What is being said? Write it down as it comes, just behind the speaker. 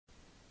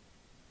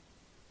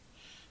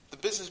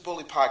Business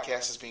Bully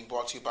Podcast is being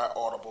brought to you by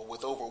Audible.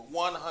 With over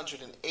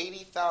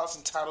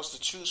 180,000 titles to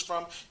choose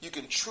from, you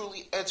can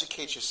truly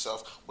educate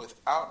yourself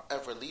without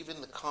ever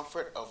leaving the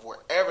comfort of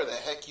wherever the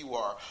heck you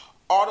are.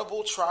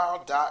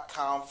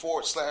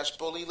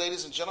 audibletrial.com/bully.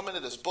 Ladies and gentlemen,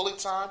 it is bully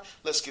time.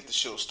 Let's get the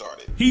show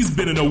started. He's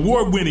been an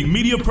award-winning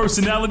media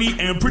personality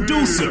and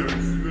producer.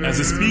 As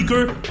a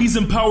speaker, he's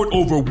empowered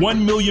over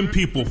 1 million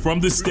people from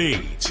the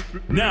stage.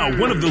 Now,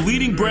 one of the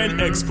leading brand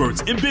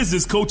experts and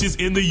business coaches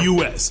in the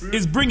U.S.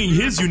 is bringing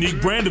his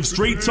unique brand of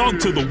straight talk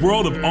to the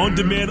world of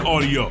on-demand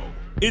audio.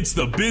 It's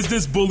the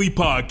Business Bully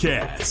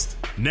Podcast.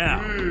 Now,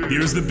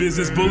 here's the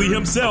business bully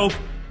himself,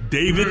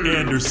 David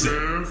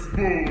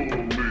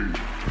Anderson.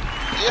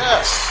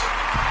 Yes.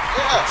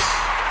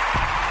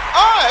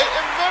 I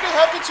am very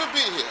happy to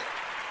be here.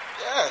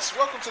 Yes,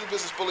 welcome to the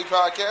Business Bully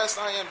Podcast.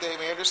 I am Dave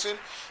Anderson.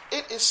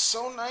 It is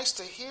so nice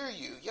to hear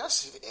you.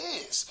 Yes, it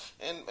is.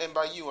 And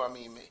by you, I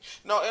mean me.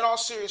 No, in all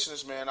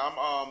seriousness, man,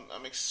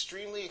 I'm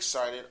extremely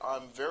excited.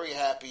 I'm very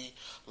happy.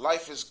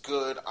 Life is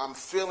good. I'm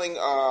feeling,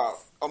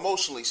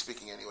 emotionally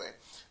speaking anyway,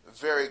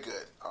 very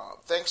good.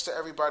 Thanks to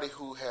everybody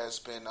who has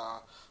been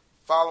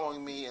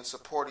following me and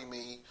supporting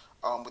me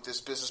with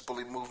this Business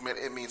Bully movement.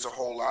 It means a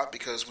whole lot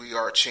because we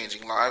are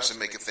changing lives and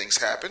making things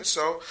happen.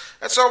 So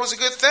that's always a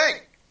good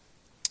thing.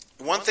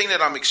 One thing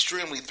that I'm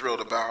extremely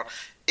thrilled about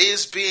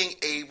is being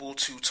able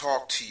to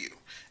talk to you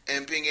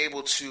and being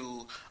able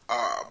to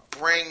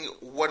bring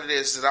what it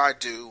is that I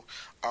do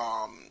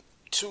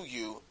to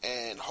you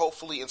and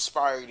hopefully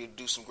inspire you to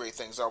do some great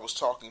things. I was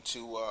talking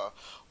to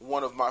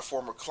one of my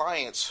former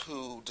clients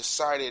who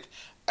decided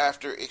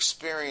after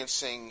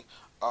experiencing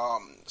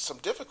some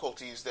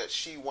difficulties that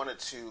she wanted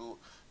to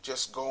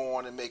just go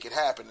on and make it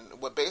happen. And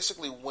what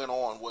basically went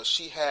on was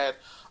she had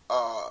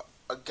a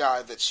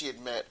guy that she had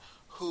met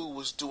who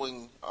was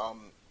doing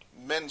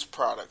men's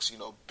products,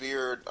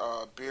 beard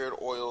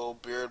oil,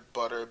 beard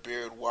butter,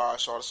 beard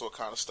wash, all this sort of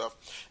kind of stuff.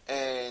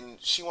 And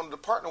she wanted to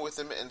partner with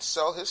him and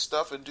sell his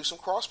stuff and do some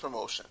cross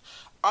promotion.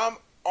 I'm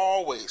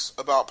always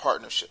about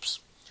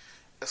partnerships,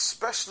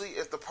 especially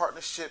if the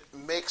partnership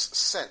makes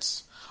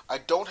sense. I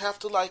don't have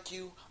to like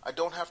you, I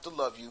don't have to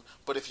love you,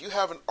 but if you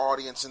have an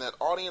audience and that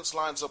audience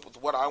lines up with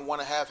what I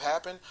want to have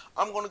happen,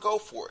 I'm going to go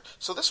for it.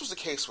 So this was the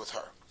case with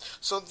her.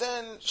 So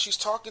then she's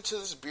talking to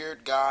this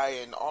beard guy,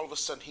 and all of a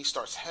sudden he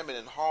starts hemming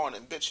and hawing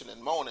and bitching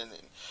and moaning.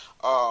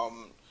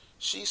 And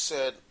she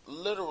said,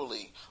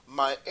 literally,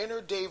 my inner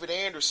David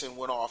Anderson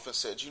went off and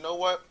said, you know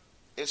what?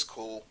 It's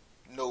cool,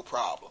 no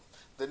problem.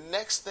 The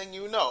next thing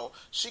you know,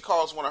 she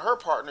calls one of her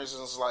partners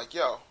and is like,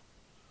 yo,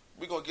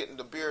 we're going to get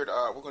into we're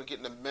going to get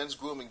into men's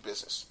grooming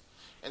business.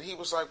 And he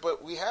was like,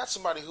 but we had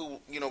somebody who,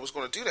 was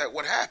going to do that.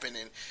 What happened?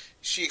 And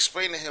she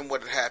explained to him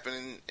what had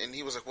happened. And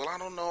he was like, well, I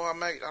don't know. I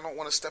don't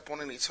want to step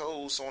on any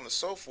toes, so on and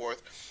so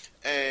forth.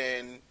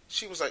 And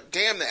she was like,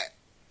 damn that.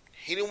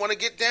 He didn't want to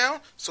get down,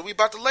 so we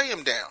about to lay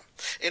him down.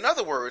 In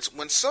other words,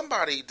 when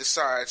somebody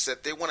decides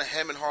that they want to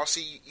hem and haw,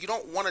 see, you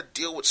don't want to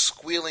deal with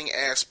squealing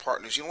ass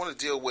partners. You don't want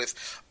to deal with,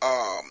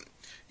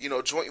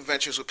 joint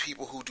ventures with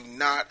people who do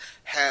not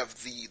have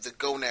the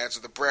gonads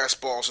or the brass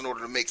balls in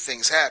order to make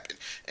things happen.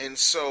 And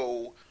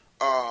so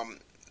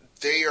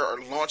they are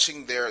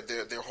launching their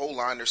whole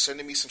line. They're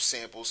sending me some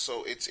samples,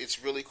 so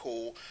it's really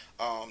cool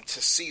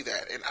to see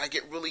that. And I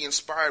get really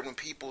inspired when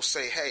people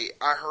say, hey,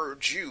 I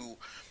heard you,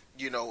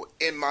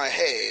 in my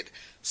head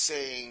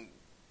saying,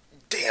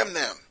 damn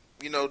them.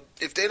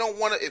 If they don't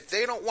want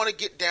to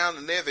get down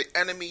and they're the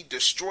enemy,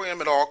 destroy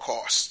them at all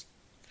costs.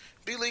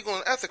 Be legal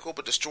and ethical,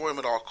 but destroy them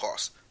at all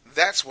costs.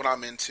 That's what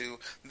I'm into.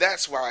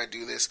 That's why I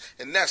do this.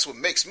 And that's what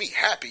makes me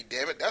happy,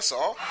 damn it. That's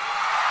all.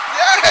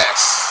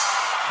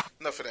 Yes!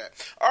 Enough of that.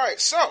 All right,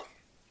 so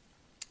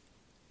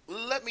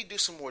let me do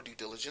some more due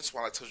diligence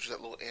while I told you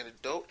that little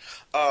anecdote.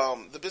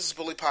 The Business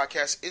Bully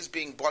Podcast is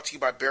being brought to you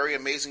by Barry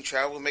Amazing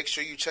Travel. Make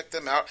sure you check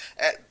them out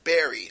at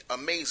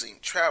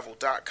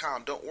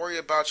BarryAmazingTravel.com. Don't worry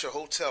about your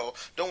hotel.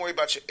 Don't worry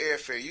about your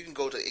airfare. You can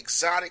go to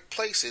exotic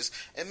places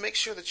and make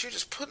sure that you're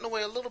just putting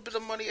away a little bit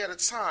of money at a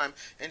time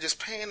and just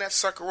paying that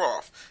sucker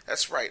off.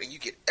 That's right. And you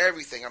get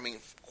everything.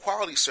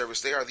 Quality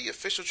service. They are the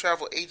official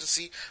travel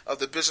agency of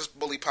the Business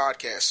Bully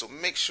Podcast. So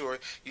make sure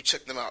you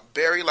check them out.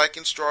 Berry, like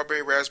in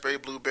strawberry, raspberry,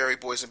 blueberry,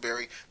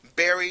 boysenberry.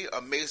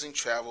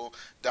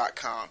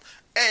 BarryAmazingTravel.com.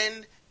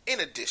 And in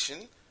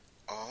addition,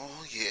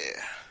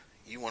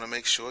 you want to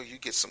make sure you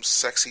get some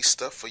sexy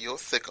stuff for your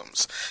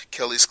thickums.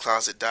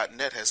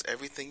 KellysCloset.net has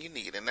everything you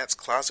need, and that's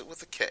closet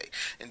with a K.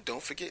 And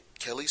don't forget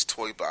Kelly's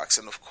Toy Box.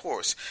 And of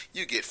course,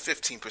 you get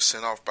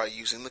 15% off by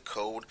using the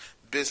code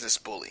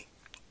BusinessBully.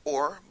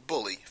 Or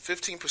Bully,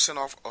 15%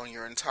 off on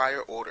your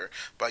entire order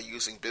by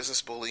using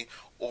Business Bully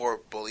or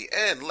Bully.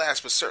 And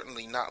last but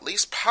certainly not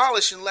least,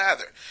 Polish and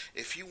Lather.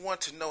 If you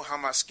want to know how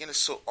my skin is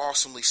so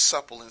awesomely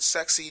supple and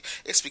sexy,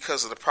 it's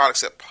because of the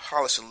products at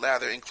Polish and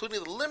Lather,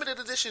 including the limited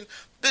edition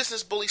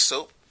Business Bully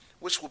soap,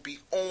 which will be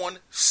on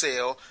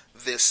sale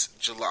this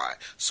July.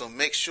 So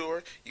make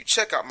sure you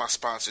check out my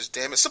sponsors,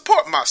 damn it.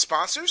 Support my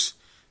sponsors.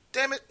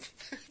 Damn it.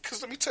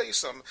 Because let me tell you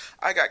something.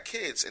 I got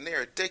kids, and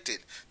they're addicted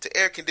to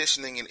air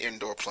conditioning and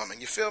indoor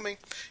plumbing. You feel me?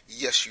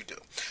 Yes, you do.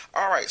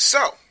 All right,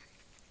 so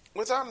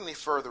without any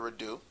further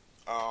ado,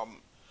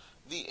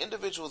 the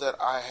individual that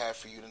I have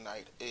for you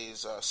tonight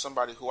is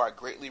somebody who I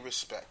greatly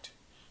respect.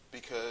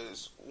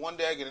 Because one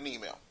day I get an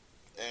email,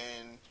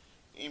 and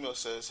the email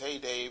says, hey,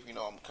 Dave,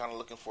 I'm kind of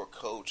looking for a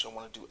coach. I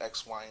want to do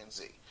X, Y, and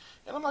Z.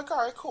 And I'm like,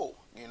 all right, cool,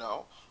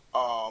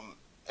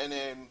 And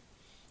then,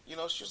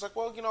 she was like,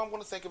 well, I'm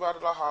going to think about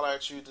it. I'll holler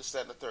at you, this,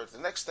 that, and the third. The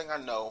next thing I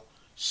know,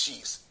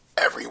 she's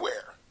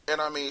everywhere.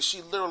 And I mean,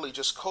 she literally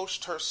just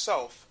coached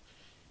herself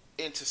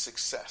into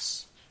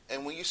success.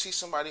 And when you see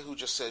somebody who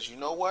just says, you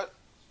know what,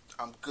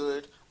 I'm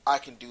good, I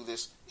can do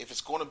this. If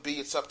it's going to be,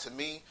 it's up to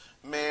me.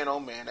 Man, oh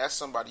man, that's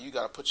somebody you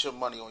got to put your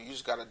money on. You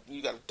got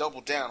to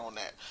double down on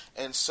that.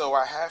 And so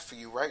I have for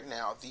you right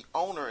now the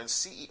owner and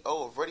CEO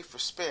of Ready for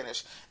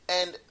Spanish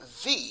and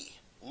the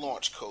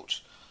launch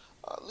coach.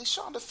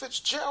 LeShonda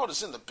Fitzgerald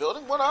is in the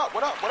building. What up?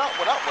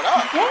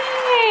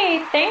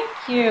 Yay! Thank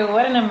you.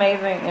 What an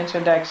amazing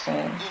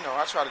introduction.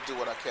 I try to do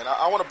what I can.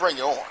 I want to bring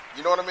you on.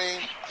 You know what I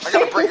mean? I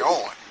got to bring you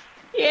on.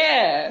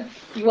 Yeah.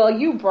 Well,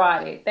 you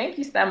brought it. Thank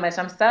you so much.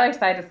 I'm so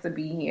excited to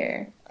be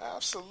here.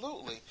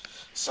 Absolutely.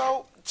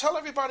 So, tell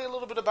everybody a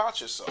little bit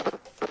about yourself.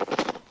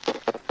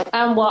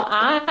 Well,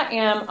 I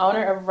am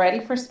owner of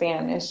Ready for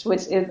Spanish,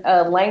 which is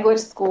a language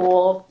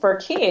school for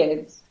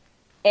kids.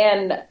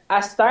 And I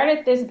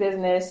started this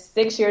business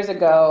 6 years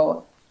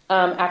ago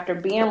after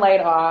being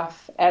laid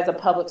off as a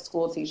public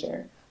school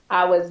teacher.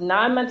 I was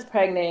 9 months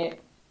pregnant,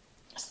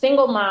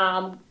 single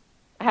mom,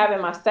 having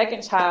my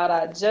second child.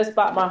 I just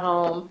bought my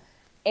home.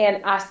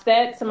 And I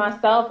said to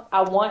myself,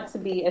 I want to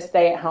be a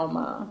stay-at-home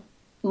mom.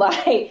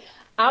 Like,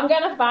 I'm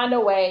going to find a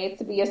way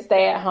to be a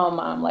stay-at-home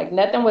mom. Like,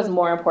 nothing was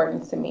more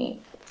important to me.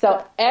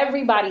 So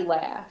everybody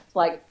laughed.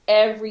 Like,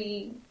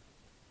 every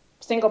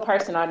single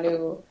person I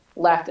knew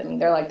laughed at me.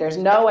 They're like, there's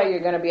no way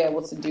you're going to be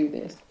able to do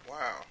this.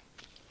 Wow.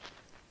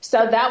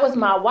 So that was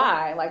my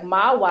why. Like,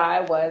 my why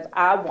was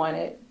I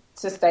wanted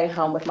to stay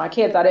home with my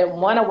kids. I didn't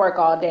want to work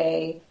all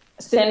day,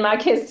 send my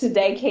kids to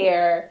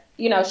daycare,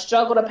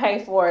 struggle to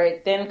pay for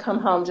it, then come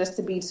home just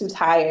to be too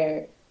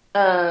tired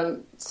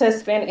to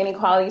spend any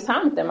quality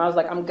time with them. I was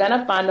like, I'm going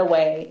to find a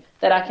way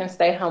that I can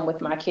stay home with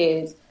my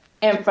kids.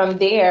 And from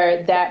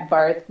there, that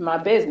birthed my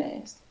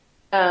business.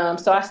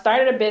 So I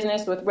started a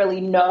business with really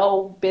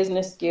no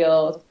business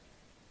skills.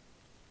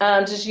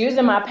 Just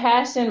using my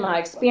passion, my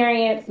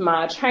experience,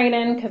 my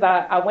training, because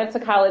I went to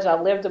college, I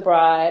lived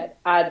abroad,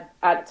 I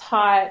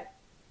taught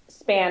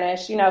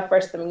Spanish, for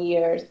some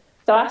years.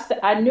 So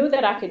I knew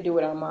that I could do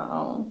it on my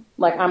own.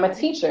 Like, I'm a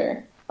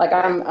teacher. Like,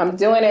 I'm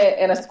doing it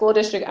in a school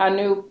district. I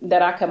knew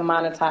that I could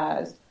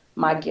monetize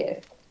my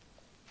gift.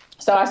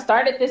 So I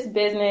started this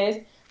business.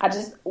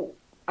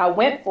 I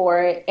went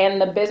for it,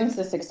 and the business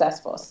is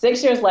successful.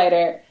 6 years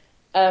later,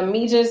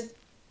 me just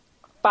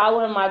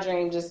following my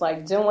dream, just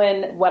like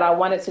doing what I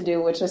wanted to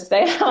do, which was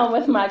stay home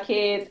with my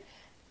kids,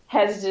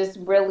 has just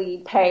really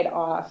paid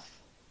off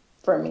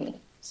for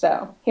me.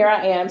 So here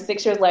I am,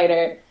 6 years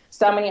later,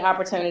 so many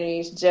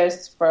opportunities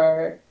just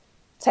for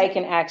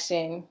taking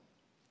action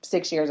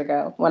 6 years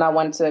ago when I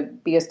wanted to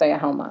be a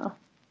stay-at-home mom.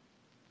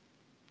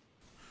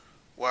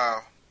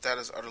 Wow, that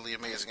is utterly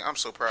amazing. I'm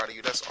so proud of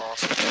you. That's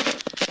awesome.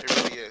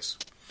 It really is.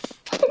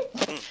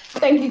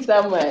 Thank you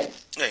so much.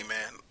 Hey,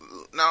 man.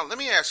 Now, let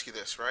me ask you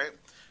this, right?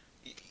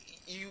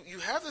 You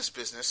have this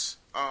business.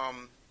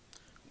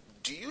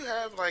 Do you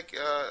have,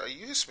 are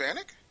you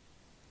Hispanic?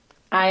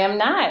 I am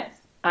not.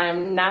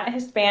 I'm not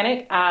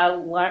Hispanic.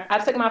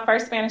 I took my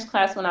first Spanish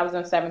class when I was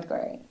in 7th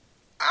grade.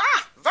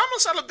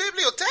 Vamos a la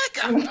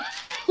biblioteca.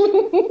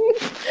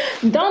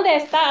 ¿Dónde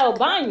está el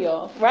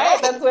baño? Right?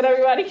 Oh. That's what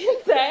everybody can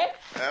say.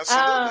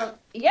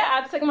 Absolutely.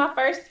 I took my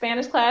first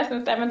Spanish class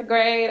in 7th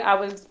grade. I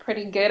was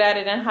pretty good at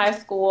it in high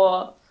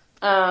school.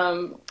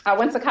 I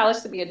went to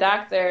college to be a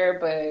doctor,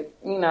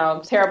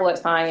 but, terrible at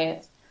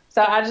science.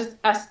 So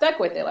I stuck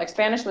with it. Like,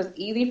 Spanish was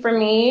easy for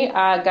me.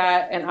 I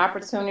got an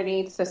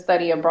opportunity to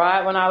study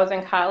abroad when I was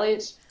in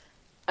college.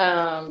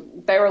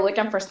 They were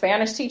looking for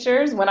Spanish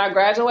teachers. When I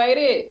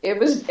graduated, it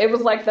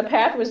was like the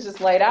path was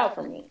just laid out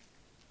for me.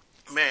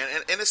 Man,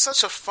 and it's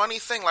such a funny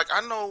thing. Like,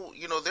 I know,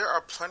 there are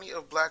plenty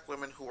of black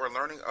women who are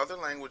learning other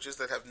languages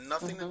that have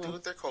nothing to do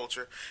with their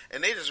culture,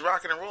 and they just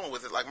rocking and rolling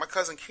with it. Like, my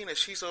cousin Kina,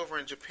 she's over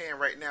in Japan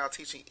right now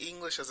teaching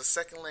English as a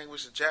second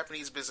language to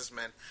Japanese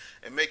businessmen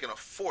and making a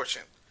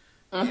fortune.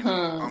 I'm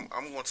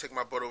going to take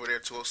my butt over there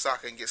to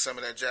Osaka and get some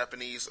of that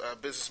Japanese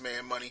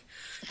businessman money,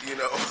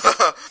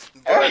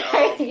 But,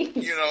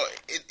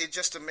 it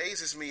just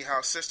amazes me how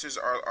sisters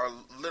are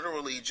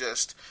literally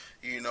just,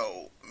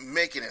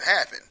 making it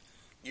happen.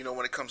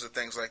 When it comes to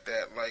things like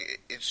that. Like,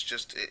 it's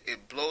just,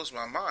 it blows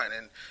my mind.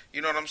 And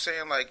you know what I'm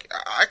saying? Like,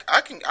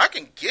 I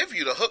can give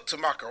you the hook to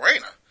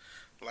Macarena.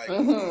 Like,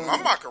 my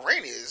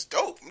Macarena is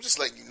dope. I'm just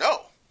letting you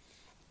know.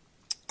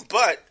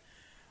 But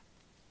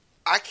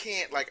I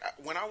can't, like,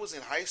 when I was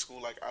in high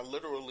school, like, I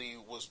literally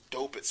was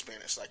dope at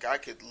Spanish. Like, I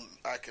could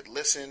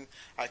listen,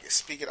 I could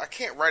speak it. I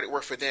can't write it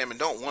word for damn and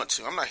don't want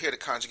to. I'm not here to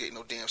conjugate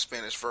no damn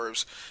Spanish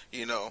verbs,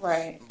 you know.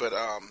 Right. But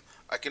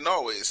I can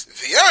always,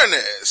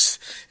 viernes,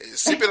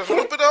 sípero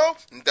lúpido,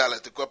 dale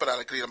tu cuerpo a la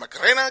alegría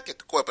Macarena, que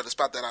tu cuerpo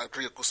despata a la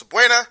alegría cosa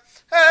buena,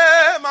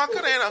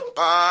 Macarena,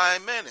 by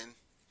Menon.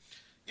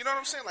 You know what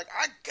I'm saying? Like,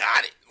 I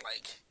got it.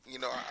 Like, you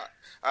know,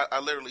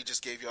 I literally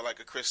just gave y'all like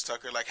a Chris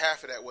Tucker. Like,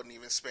 half of that wasn't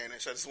even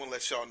Spanish. I just want to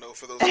let y'all know,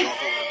 for those of y'all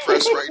who are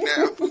impressed right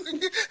now,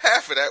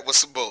 half of that was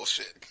some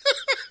bullshit.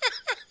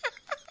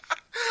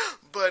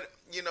 But,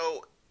 you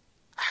know,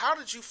 how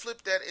did you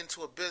flip that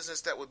into a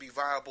business that would be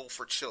viable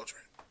for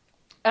children?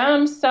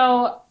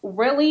 So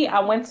really,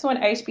 I went to an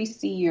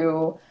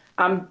HBCU.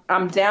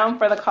 I'm down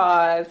for the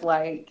cause.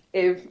 Like,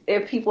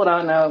 if people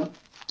don't know,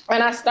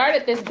 and I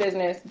started this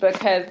business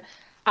because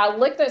I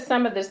looked at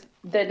some of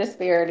the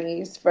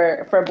disparities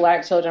for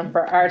Black children,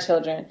 for our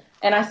children,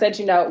 and I said,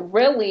 you know,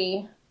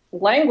 really,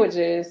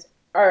 languages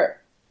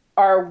are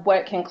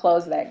what can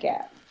close that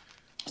gap.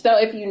 So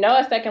if you know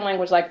a second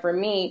language, like for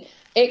me,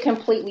 it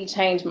completely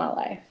changed my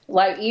life.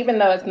 Like, even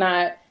though it's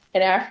not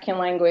an African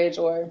language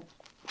or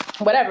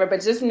whatever,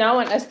 but just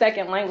knowing a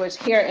second language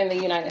here in the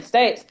United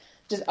States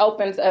just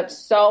opens up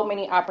so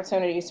many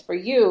opportunities for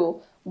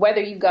you,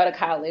 whether you go to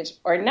college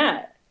or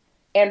not.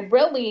 And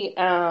really,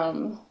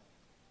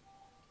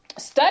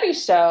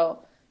 studies show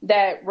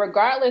that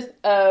regardless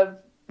of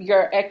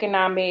your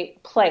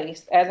economic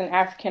place as an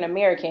African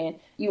American,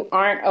 you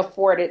aren't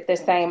afforded the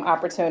same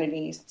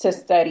opportunities to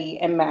study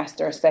and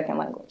master a second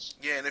language.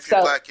 Yeah, and if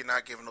you're Black, you're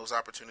not given those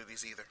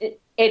opportunities either.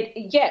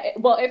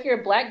 Well, if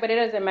you're Black, but it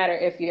doesn't matter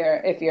if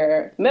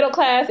you're middle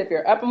class, if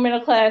you're upper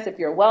middle class, if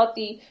you're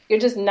wealthy, you're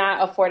just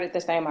not afforded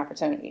the same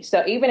opportunities.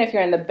 So even if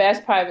you're in the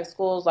best private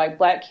schools, like,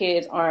 Black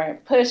kids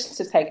aren't pushed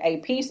to take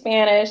AP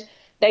Spanish.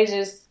 They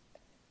just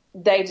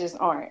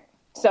aren't.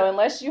 So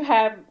unless you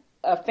have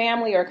a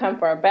family or come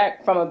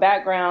from a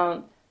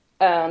background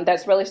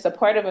that's really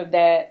supportive of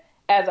that,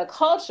 as a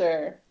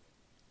culture,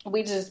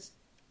 we just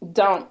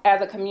don't, as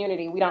a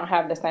community, we don't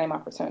have the same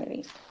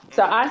opportunities.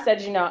 So I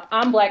said, you know,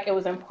 I'm Black. It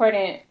was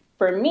important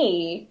for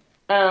me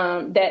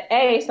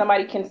that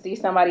somebody can see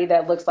somebody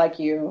that looks like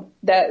you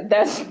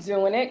that's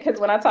doing it. Because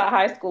when I taught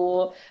high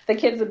school, the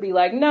kids would be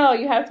like, no,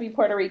 you have to be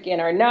Puerto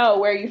Rican, or no,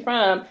 where are you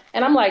from?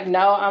 And I'm like,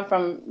 no, I'm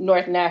from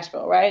North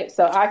Nashville, right?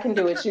 So I can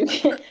do it. You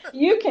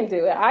can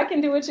do it. I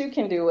can do it. You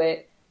can do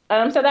it.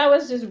 So that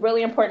was just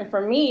really important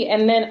for me.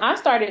 And then I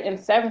started in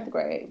 7th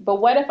grade. But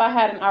what if I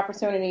had an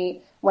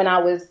opportunity when I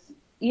was,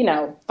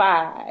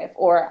 5,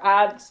 or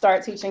I'd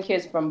start teaching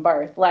kids from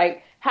birth?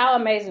 Like, how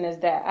amazing is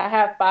that? I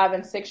have 5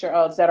 and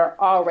 6-year-olds that are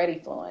already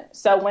fluent.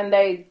 So when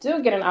they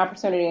do get an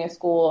opportunity in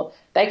school,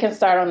 they can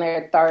start on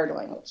their 3rd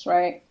language,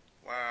 right?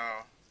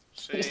 Wow.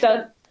 See?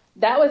 So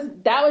that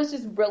was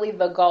just really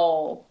the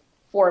goal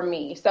for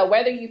me. So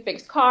whether you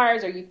fix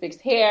cars or you fix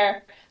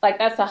hair, like,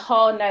 that's a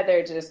whole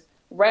nother just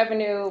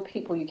revenue,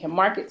 people you can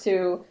market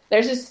to.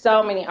 There's just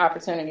so many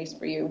opportunities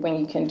for you when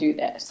you can do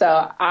that.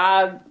 So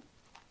I,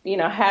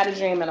 had a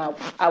dream and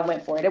I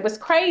went for it. It was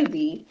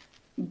crazy,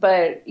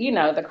 but,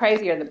 the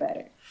crazier the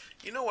better.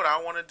 You know what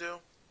I want to do?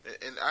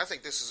 And I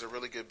think this is a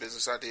really good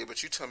business idea,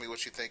 but you tell me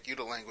what you think. You're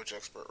the language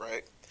expert,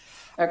 right?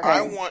 Okay. I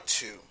want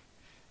to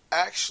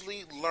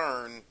actually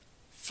learn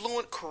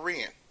fluent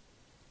Korean,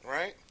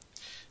 right?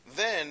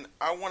 Then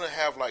I want to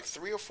have like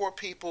 3 or 4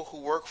 people who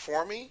work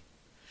for me.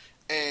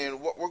 And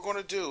what we're going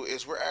to do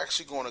is we're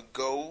actually going to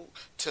go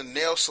to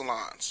nail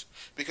salons,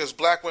 because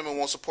Black women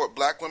won't support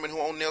Black women who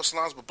own nail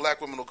salons, but Black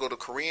women will go to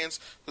Koreans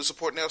who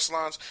support nail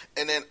salons.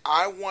 And then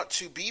I want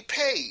to be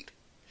paid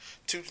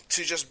to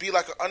just be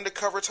like an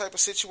undercover type of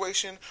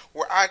situation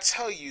where I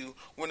tell you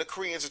when the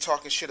Koreans are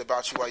talking shit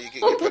about you while you're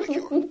getting your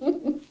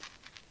pedicure.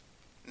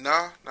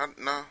 Nah.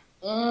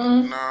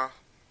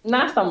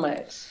 Not so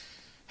much.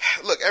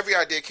 Look, every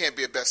idea can't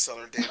be a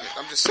bestseller, damn it.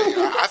 I'm just saying,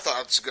 I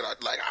thought it's a good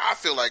idea. Like, I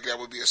feel like that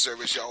would be a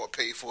service y'all would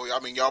pay for. I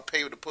mean, y'all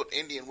pay to put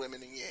Indian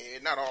women in your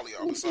head. Not all of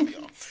y'all, but some of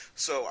y'all.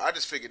 So I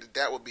just figured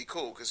that would be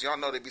cool, because y'all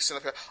know they'd be sitting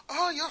up here,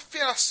 oh, your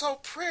feet are so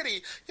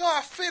pretty.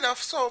 Your feet are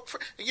so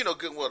pretty. And you know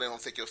good and well they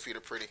don't think your feet are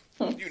pretty.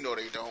 You know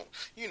they don't.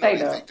 You know they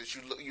think that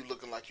you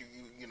looking like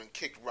you done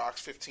kicked rocks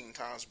 15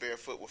 times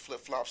barefoot with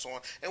flip-flops on.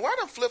 And why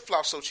them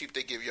flip-flops so cheap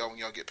they give y'all when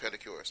y'all get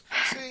pedicures?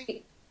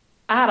 See?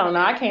 I don't know.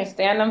 I can't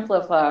stand them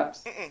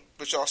flip-flops.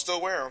 But y'all still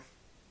wear them.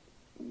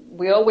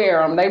 We'll wear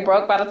them. They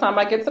broke by the time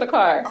I get to the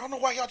car. I don't know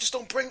why y'all just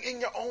don't bring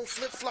in your own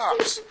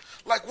flip-flops.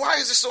 Like, why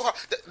is it so hard?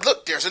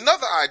 Look, there's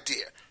another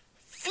idea.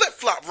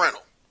 Flip-flop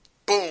rental.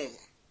 Boom.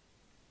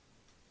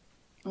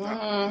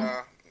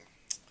 I'm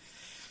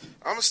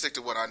going to stick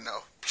to what I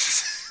know.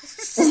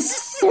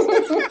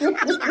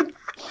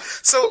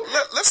 So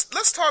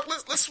let's talk.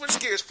 Let's switch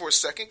gears for a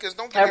second, because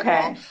don't get me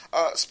wrong.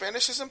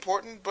 Spanish is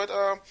important, but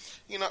I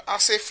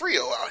say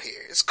frio out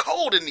here. It's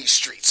cold in these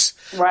streets,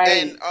 right?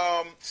 And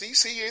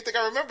see, you didn't think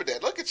I remembered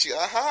that. Look at you,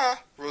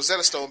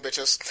 Rosetta Stone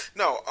bitches.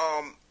 No,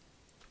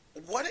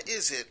 what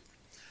is it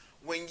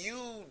when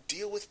you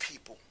deal with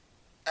people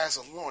as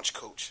a launch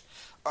coach,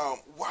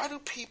 why do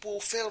people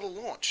fail to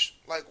launch?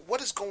 Like,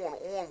 what is going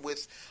on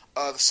with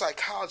the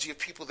psychology of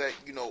people that,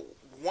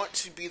 want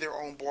to be their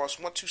own boss,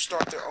 want to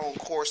start their own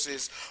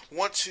courses,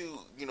 want to,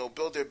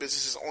 build their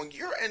businesses? On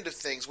your end of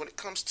things, when it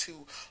comes to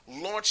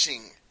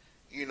launching,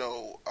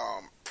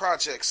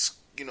 projects,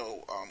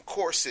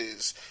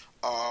 courses,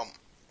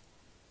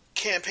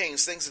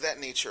 campaigns, things of that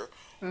nature,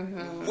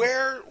 Mm-hmm.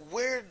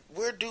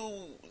 where do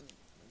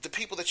the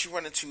people that you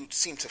run into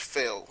seem to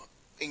fail,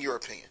 in your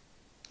opinion?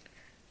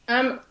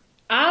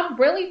 I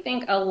really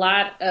think a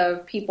lot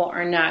of people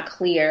are not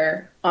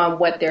clear on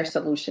what their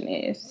solution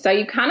is. So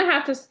you kind of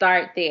have to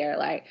start there.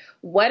 Like,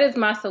 what is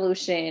my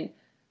solution?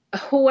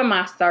 Who am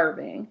I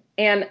serving?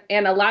 And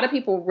a lot of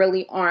people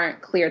really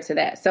aren't clear to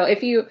that. So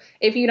if you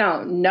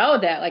don't know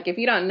that, like if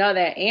you don't know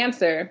that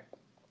answer,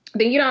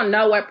 then you don't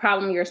know what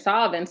problem you're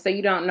solving. So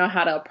you don't know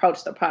how to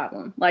approach the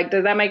problem. Like,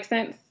 does that make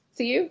sense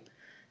to you?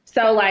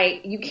 So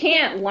like, you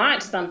can't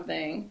launch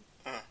something,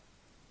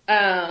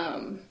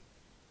 and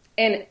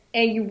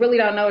you really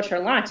don't know what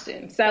you're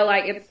launching. So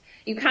like,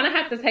 you kind of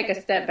have to take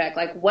a step back.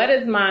 Like, what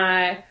is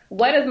my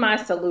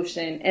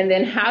solution? And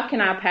then how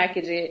can I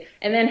package it?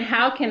 And then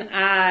how can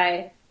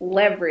I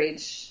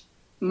leverage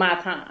my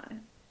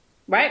time?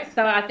 Right.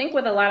 So I think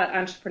with a lot of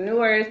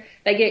entrepreneurs,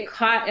 they get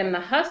caught in the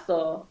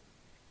hustle.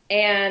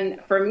 And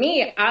for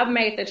me, I've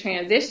made the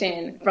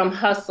transition from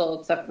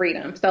hustle to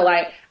freedom. So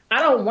like, I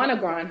don't want to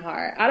grind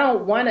hard. I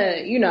don't want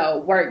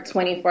to, work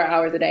 24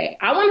 hours a day.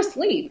 I want to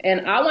sleep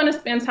and I want to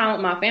spend time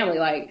with my family.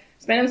 Like,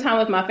 spending time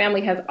with my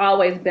family has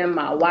always been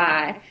my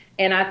why.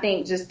 And I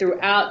think just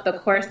throughout the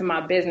course of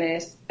my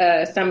business,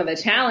 some of the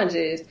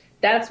challenges,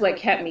 that's what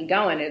kept me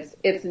going.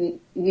 It's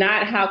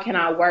not how can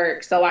I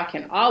work so I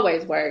can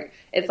always work.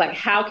 It's like,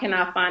 how can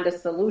I find a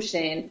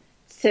solution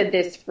to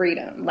this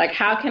freedom? Like,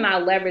 how can I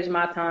leverage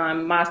my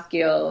time, my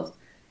skills,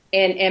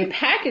 and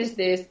package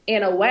this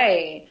in a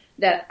way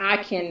that I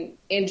can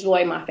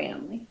enjoy my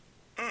family?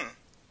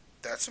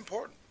 That's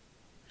important.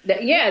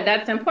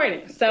 That's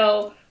important.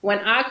 So when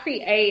I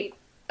create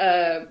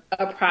a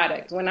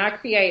product, when I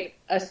create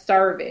a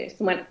service,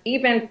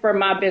 even for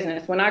my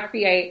business, when I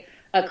create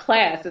a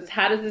class, it's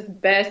how does this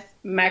best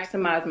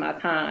maximize my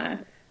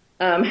time?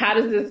 How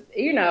does this,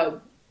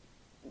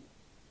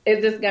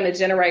 is this going to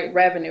generate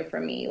revenue for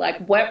me?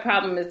 Like, what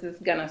problem is this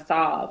going to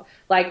solve?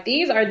 Like,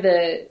 these are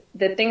the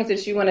things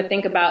that you want to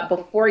think about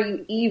before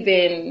you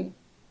even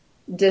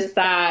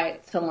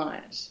decide to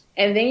launch.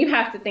 And then you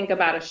have to think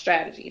about a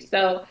strategy.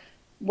 So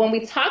when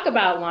we talk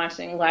about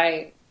launching,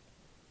 like,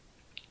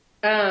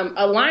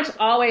 a launch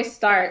always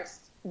starts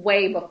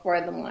way before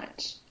the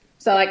launch.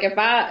 So like, if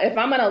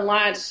I'm going to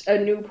launch a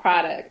new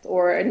product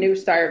or a new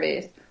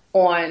service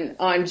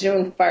on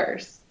June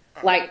 1st,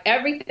 like,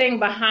 everything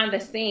behind the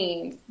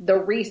scenes, the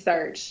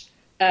research,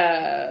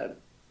 that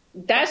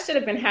should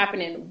have been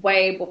happening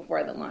way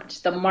before the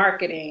launch. The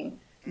marketing,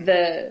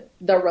 the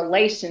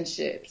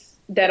relationships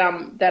that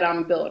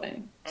I'm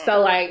building.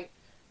 So like,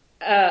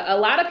 a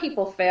lot of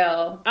people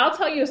fail. I'll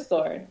tell you a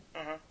story.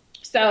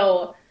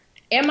 So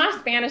in my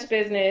Spanish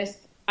business,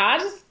 I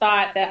just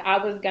thought that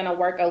I was going to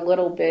work a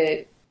little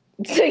bit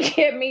to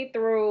get me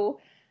through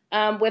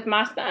with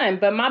my son,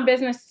 but my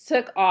business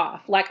took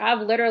off. Like,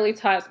 I've literally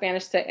taught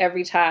Spanish to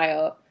every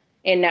child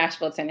in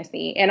Nashville,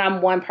 Tennessee, and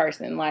I'm one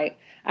person. Like,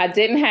 I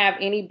didn't have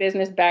any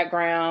business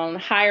background.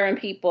 Hiring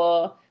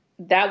people,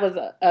 that was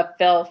a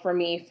fail for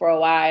me for a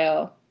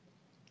while.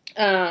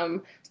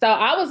 So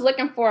I was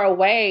looking for a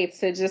way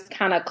to just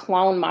kind of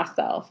clone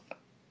myself,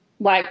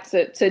 like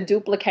to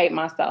duplicate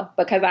myself,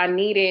 because I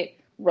needed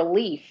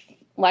relief.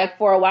 Like,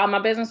 for a while, my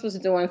business was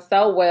doing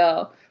so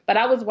well, but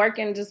I was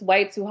working just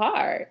way too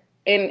hard.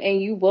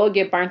 And you will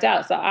get burnt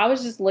out. So I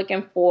was just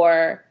looking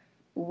for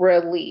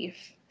relief.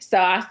 So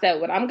I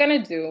said, what I'm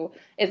going to do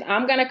is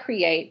I'm going to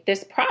create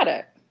this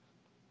product.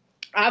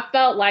 I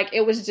felt like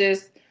it was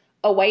just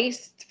a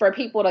waste for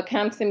people to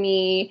come to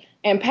me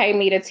and pay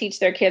me to teach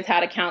their kids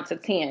how to count to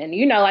 10.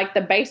 Like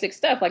the basic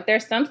stuff. Like,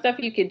 there's some stuff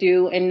you could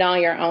do and know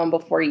on your own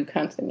before you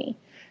come to me.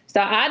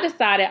 So I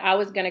decided I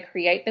was going to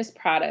create this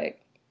product,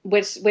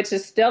 which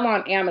is still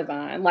on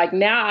Amazon. Like,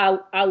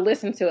 now I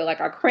listen to it.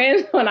 Like, I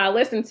cringe when I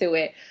listen to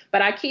it,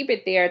 but I keep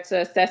it there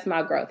to assess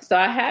my growth. So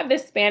I have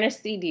this Spanish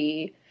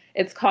CD.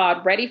 It's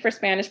called Ready for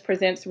Spanish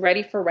Presents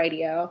Ready for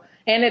Radio.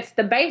 And it's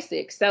the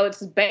basics. So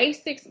it's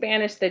basic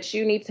Spanish that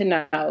you need to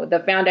know,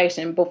 the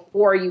foundation,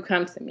 before you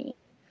come to me.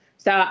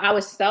 So I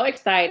was so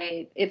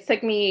excited. It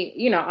took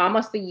me,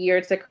 almost a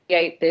year to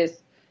create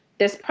this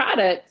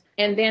product.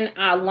 And then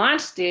I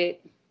launched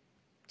it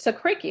to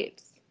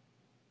crickets,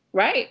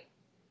 right?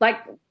 Like,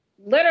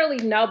 literally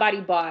nobody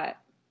bought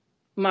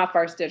my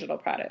first digital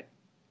product.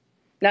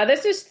 Now,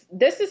 this is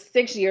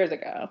 6 years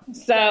ago.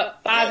 So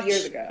 5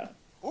 years ago.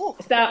 Ooh.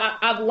 So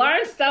I've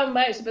learned so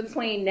much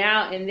between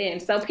now and then.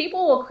 So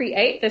people will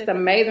create this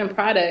amazing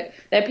product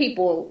that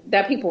people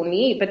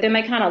need, but then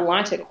they kind of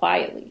launch it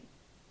quietly.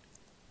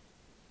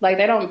 Like,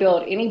 they don't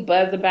build any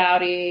buzz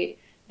about it.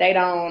 They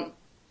don't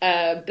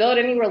build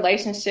any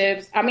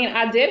relationships. I mean,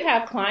 I did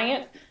have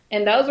clients,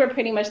 and those were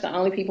pretty much the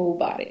only people who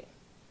bought it.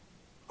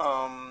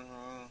 Um,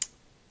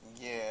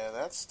 yeah,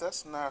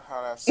 that's not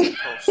how that's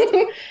supposed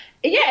to.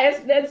 Yeah,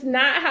 that's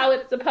not how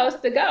it's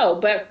supposed to go.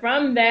 But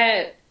from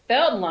that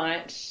failed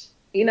launch,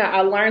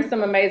 I learned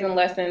some amazing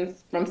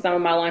lessons from some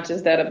of my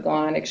launches that have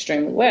gone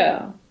extremely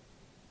well.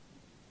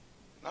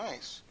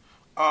 Nice.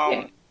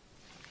 Yeah.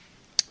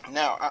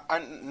 Now, I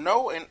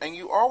know, and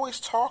you always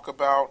talk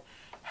about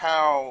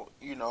how,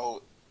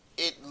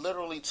 it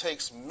literally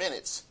takes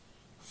minutes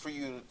for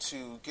you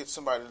to get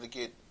somebody to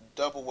get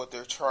double what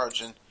they're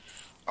charging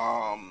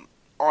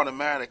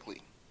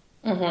automatically.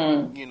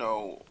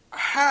 Mm-hmm.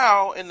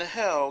 How in the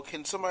hell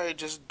can somebody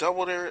just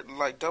double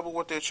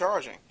what they're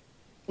charging?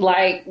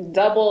 Like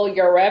double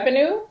your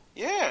revenue?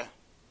 Yeah.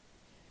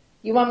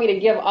 You want me to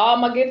give all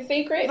my good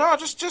secrets? No,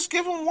 just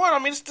give them one. I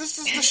mean, this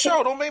is the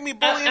show. Don't make me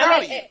bully it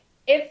out of you.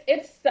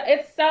 It's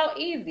so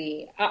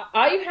easy.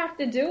 All you have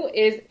to do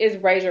is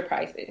raise your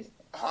prices,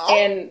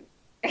 and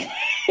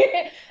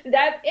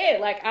that's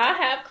it. Like, I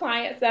have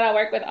clients that I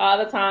work with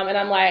all the time, and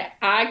I'm like,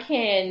 I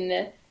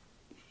can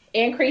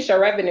increase your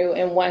revenue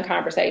in one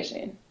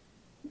conversation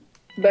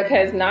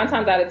because 9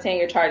 times out of 10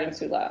 you're charging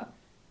too low.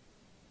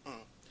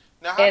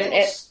 Now,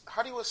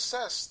 how do you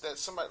assess that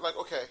somebody, like,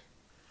 okay,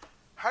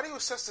 how do you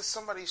assess that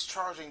somebody's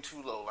charging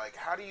too low? Like,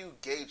 how do you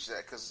gauge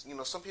that? Because,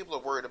 some people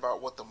are worried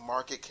about what the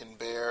market can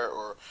bear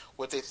or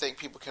what they think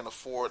people can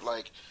afford.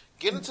 Like,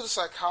 get into the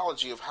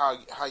psychology of how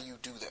you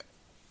do that.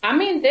 I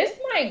mean, this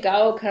might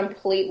go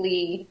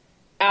completely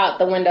out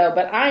the window,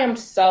 but I am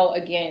so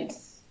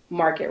against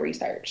market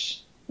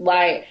research.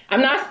 Like,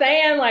 I'm not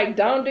saying, like,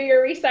 don't do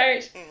your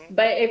research,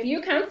 but if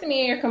you come to me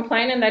and you're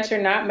complaining that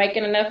you're not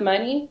making enough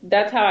money,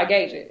 that's how I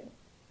gauge it.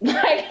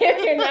 Like,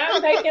 if you're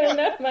not making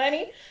enough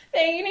money,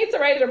 then you need to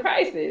raise your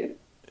prices.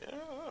 Yeah,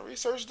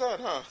 research done,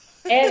 huh?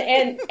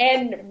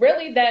 and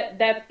really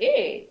that's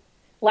it.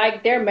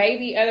 Like, there may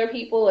be other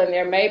people and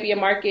there may be a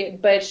market,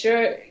 but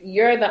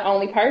you're the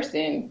only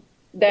person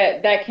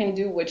that can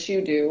do what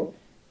you do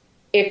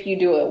if you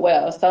do it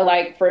well. So,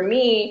 like, for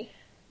me,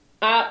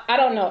 I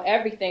don't know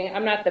everything.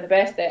 I'm not the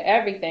best at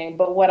everything,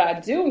 but what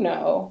I do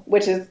know,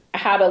 which is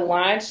how to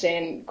launch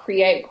and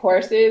create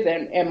courses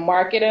and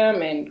market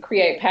them and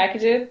create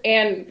packages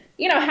and,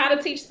 how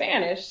to teach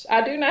Spanish.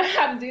 I do know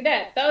how to do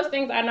that. Those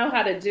things I know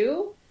how to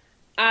do.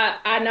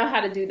 I know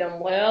how to do them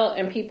well,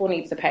 and people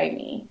need to pay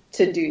me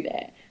to do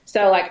that.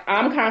 So, like,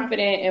 I'm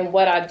confident in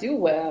what I do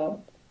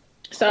well.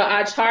 So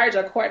I charge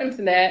according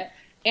to that,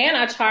 and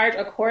I charge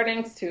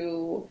according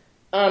to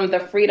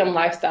the freedom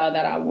lifestyle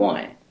that I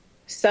want.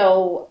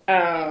 So,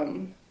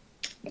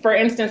 for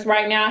instance,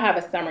 right now I have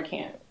a summer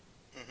camp.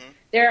 Mm-hmm.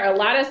 There are a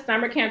lot of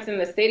summer camps in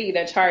the city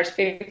that charge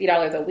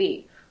 $50 a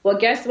week. Well,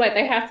 guess what?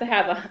 They have to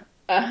have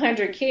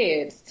 100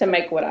 kids to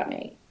make what I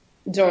make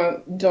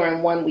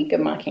during 1 week of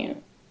my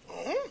camp.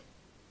 Mm-hmm.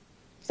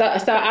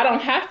 So I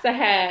don't have to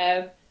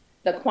have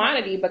the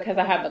quantity because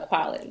I have the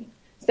quality.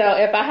 So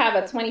if I have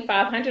a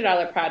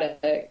 $2,500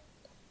 product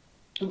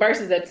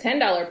versus a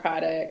 $10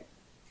 product,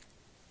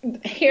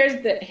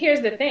 here's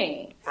the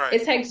thing. Right.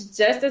 It takes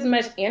just as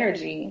much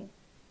energy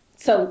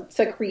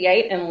to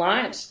create and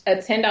launch a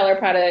 $10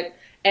 product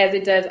as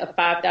it does a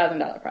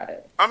 $5,000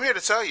 product. I'm here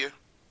to tell you.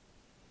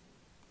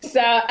 So,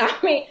 I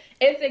mean,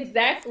 it's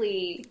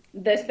exactly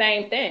the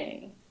same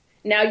thing.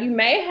 Now, you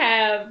may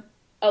have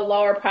a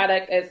lower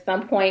product at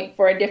some point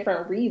for a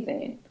different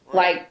reason.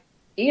 Right. Like,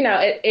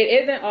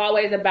 it isn't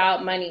always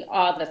about money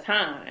all the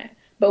time.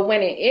 But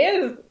when it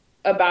is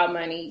about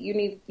money, you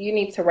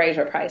need to raise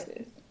your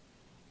prices.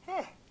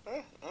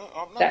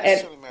 I'm not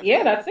necessarily mad.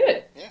 Yeah, that's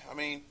it. Yeah, I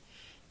mean,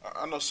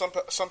 I know some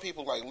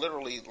people, like,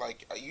 literally,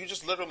 like, you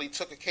just literally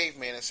took a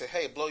caveman and said,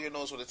 hey, blow your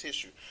nose with a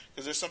tissue.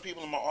 Because there's some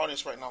people in my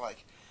audience right now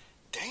like,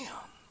 damn.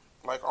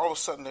 Like, all of a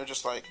sudden, they're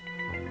just like,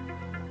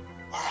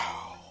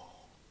 wow.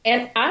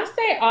 And I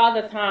say all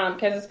the time,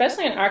 because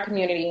especially in our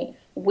community,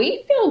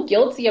 we feel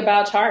guilty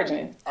about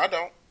charging. I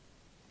don't.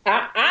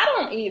 I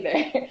don't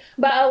either.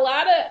 But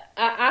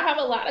I have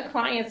a lot of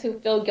clients who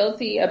feel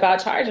guilty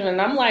about charging. And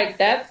I'm like,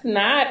 that's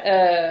not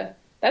a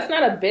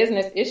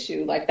business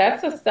issue. Like,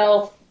 that's a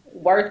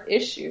self-worth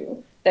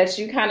issue that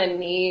you kind of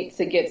need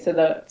to get to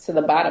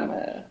the bottom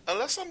of.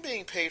 Unless I'm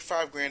being paid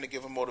 $5,000 to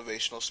give a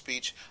motivational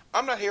speech,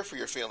 I'm not here for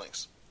your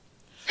feelings.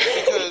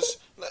 Because,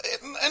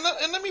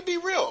 and let me be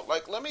real.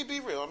 Like, let me be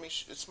real. I mean,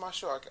 it's my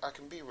show. I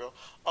can be real.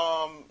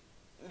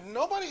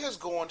 Nobody has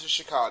gone to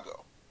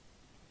Chicago,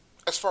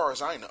 as far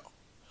as I know,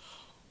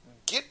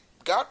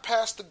 got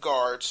past the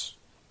guards,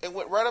 and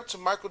went right up to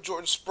Michael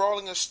Jordan's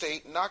sprawling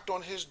estate, knocked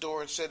on his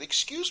door, and said,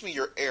 excuse me,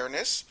 your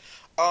airness,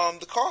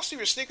 the cost of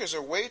your sneakers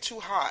are way too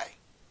high.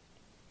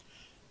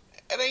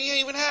 And it ain't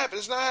even happened.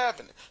 It's not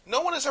happening.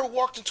 No one has ever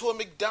walked into a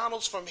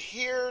McDonald's from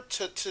here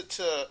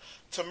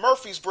to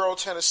Murfreesboro,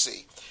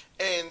 Tennessee,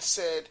 and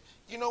said,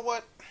 you know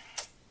what?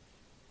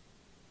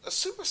 A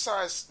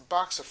supersized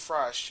box of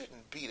fries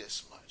shouldn't be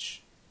this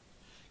much.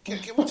 Can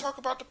we talk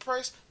about the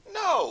price?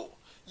 No.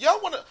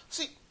 Y'all want to...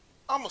 See,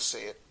 I'm going to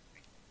say it.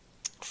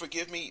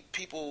 Forgive me,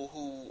 people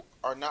who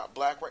are not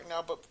black right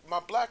now, but my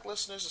black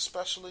listeners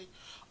especially,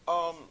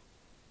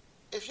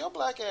 if your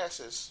black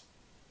asses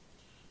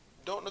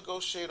don't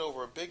negotiate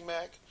over a Big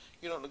Mac.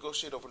 You don't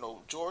negotiate over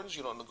no Jordans.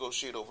 You don't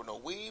negotiate over no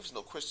weaves,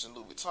 no Christian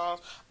Louboutins.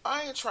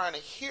 I ain't trying to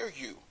hear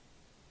you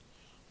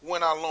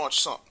when I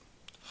launch something.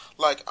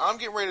 Like, I'm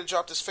getting ready to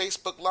drop this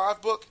Facebook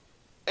Live book,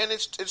 and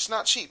it's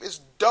not cheap. It's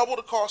double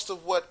the cost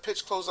of what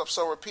Pitch, Close Up,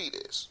 Sell, Repeat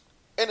is.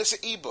 And it's an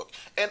ebook.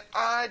 And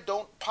I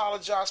don't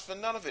apologize for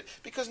none of it,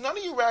 because none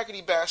of you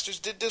raggedy bastards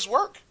did this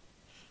work.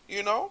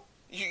 You know?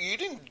 You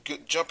didn't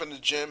jump in the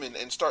gym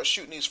and start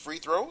shooting these free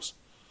throws.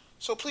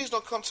 So please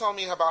don't come tell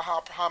me about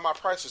how my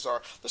prices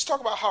are. Let's talk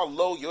about how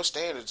low your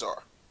standards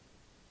are.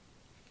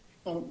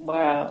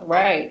 Wow,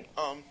 right.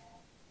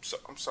 So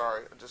I'm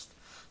sorry. I just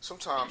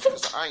sometimes,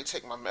 because I ain't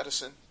take my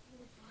medicine,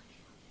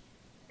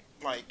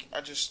 like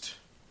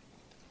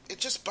it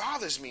just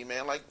bothers me,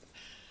 man. Like,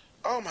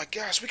 oh my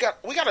gosh, we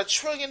got $1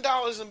 trillion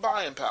in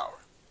buying power,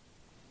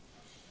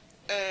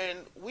 and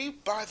we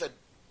buy the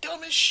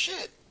dumbest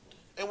shit.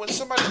 And when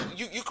somebody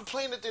you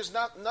complain that there's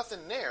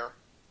nothing there,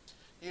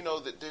 you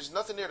know, that there's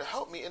nothing there to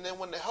help me, and then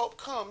when the help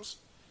comes,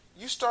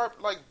 you start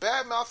like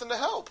bad mouthing the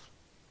help.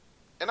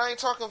 And I ain't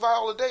talking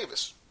Viola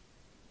Davis.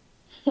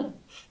 You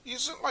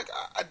just, like,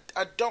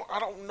 I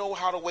don't know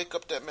how to wake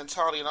up that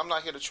mentality, and I'm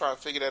not here to try and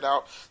figure that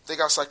out. They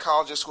got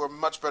psychologists who are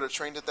much better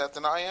trained at that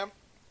than I am.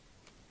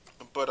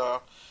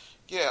 But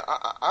yeah,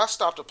 I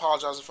stopped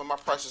apologizing for my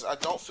prices. I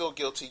don't feel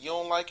guilty. You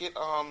don't like it?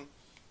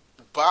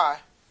 Buy.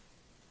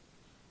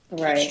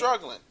 Right. Keep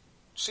struggling.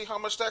 See how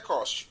much that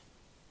costs you.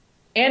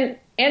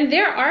 And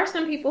there are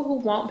some people who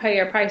won't pay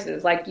your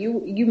prices. Like,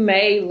 you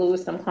may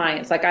lose some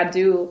clients. Like, I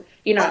do,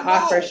 you know,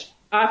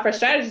 offer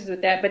strategies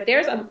with that. But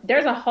there's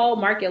a whole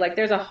market. Like,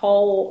 there's a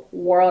whole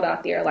world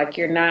out there. Like,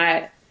 you're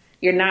not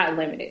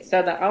limited.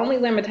 So the only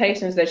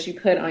limitations that you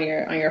put on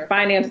your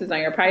finances, on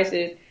your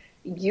prices,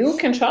 you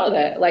control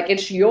that. Like,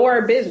 it's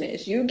your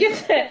business. You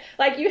get to,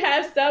 like, you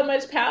have so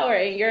much power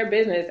in your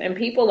business, and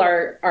people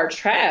are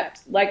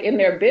trapped, like, in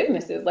their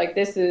businesses. Like,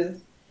 this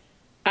is,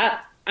 I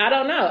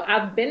don't know.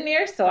 I've been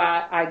there, so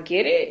I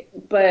get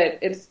it, but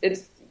it's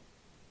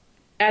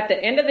at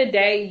the end of the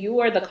day, you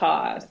are the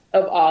cause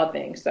of all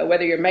things. So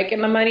whether you're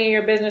making the money in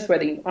your business,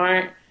 whether you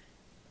aren't,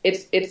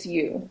 it's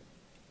you.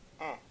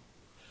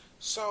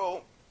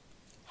 So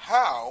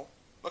how,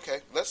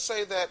 okay, let's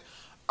say that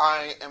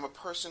I am a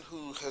person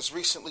who has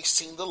recently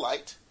seen the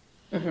light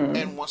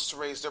and wants to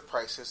raise their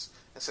prices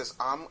and says,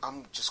 I'm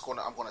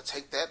going to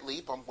take that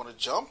leap. I'm going to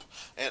jump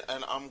and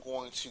I'm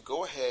going to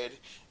go ahead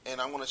and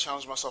I'm going to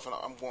challenge myself and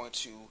I'm going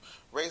to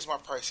raise my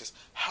prices.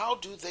 How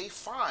do they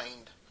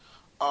find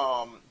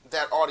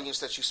that audience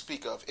that you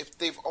speak of? If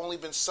they've only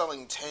been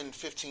selling $10,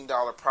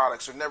 $15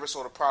 products or never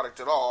sold a product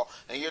at all,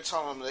 and you're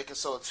telling them they can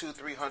sell a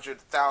 $200,000,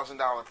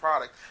 $300,000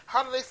 product,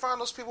 how do they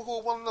find those people who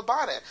are willing to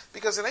buy that?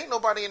 Because it ain't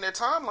nobody in their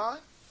timeline.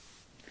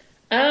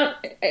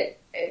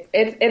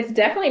 It's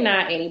definitely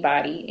not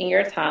anybody in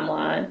your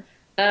timeline.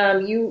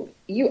 You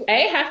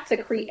have to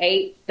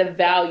create the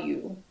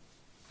value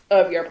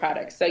of your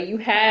product. So you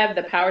have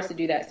the power to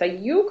do that. So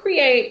you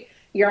create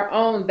your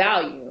own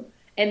value,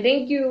 and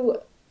then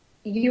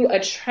you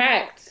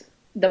attract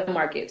the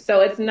market.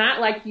 So it's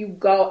not like you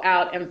go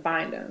out and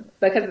find them,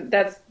 because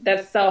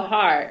that's so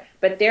hard.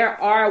 But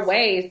there are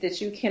ways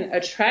that you can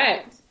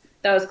attract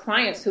those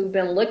clients who've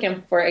been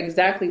looking for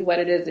exactly what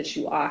it is that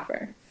you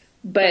offer.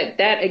 But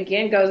that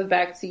again goes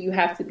back to, you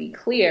have to be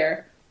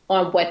clear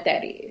on what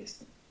that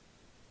is.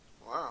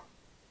 Wow.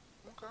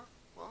 Okay.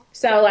 Well.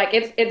 So like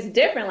it's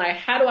different. Like,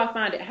 how do I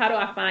find it? How do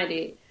I find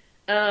it?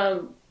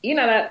 You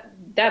know,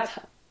 that's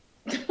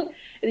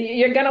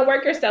you're gonna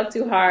work yourself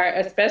too hard,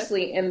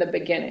 especially in the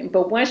beginning.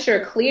 But once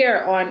you're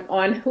clear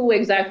on who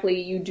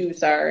exactly you do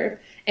serve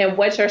and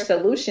what your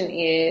solution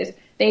is,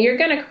 then you're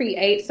gonna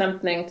create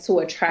something to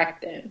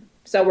attract them.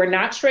 So we're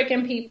not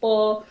tricking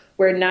people.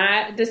 We're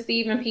not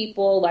deceiving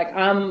people. Like,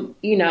 I'm,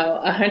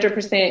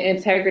 100%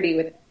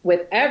 integrity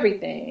with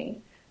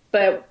everything.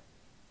 But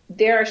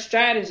there are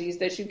strategies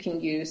that you can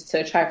use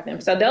to attract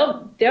them. So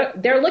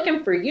they're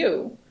looking for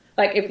you.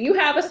 Like, if you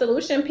have a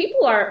solution,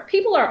 people are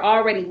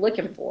already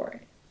looking for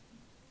it.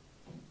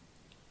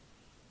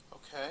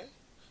 Okay.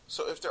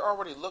 So if they're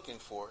already looking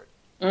for it,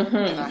 mm-hmm.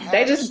 and I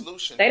have a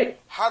solution,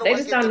 how do they I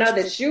just get don't them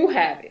know that you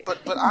have it.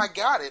 But I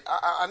got it.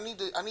 I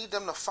need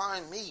them to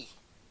find me.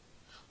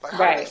 Like,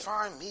 how do they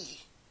find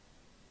me?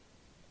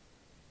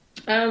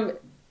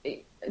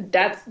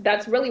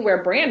 That's really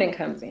where branding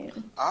comes in.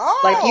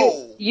 Oh, like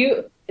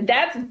you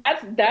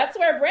that's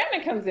where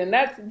branding comes in.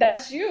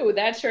 That's you.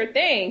 That's your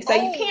thing. So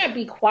you can't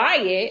be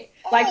quiet.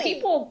 Like,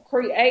 people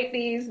create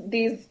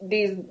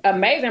these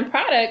amazing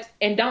products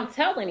and don't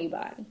tell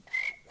anybody.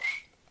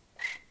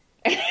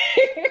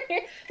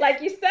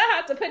 Like, you still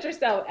have to put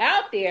yourself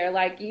out there.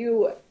 Like,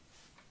 you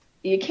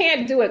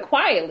can't do it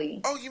quietly.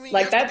 Oh, you mean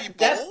like you have to be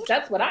bold?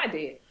 That's what I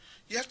did.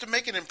 You have to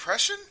make an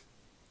impression?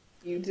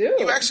 You do.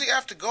 You actually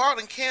have to go out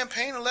and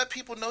campaign and let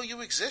people know you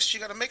exist. You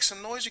got to make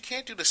some noise. You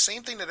can't do the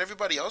same thing that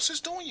everybody else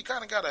is doing. You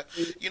kind of got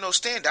to,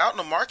 stand out in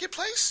the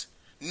marketplace.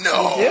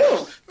 No. You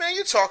do. Man,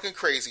 you're talking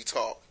crazy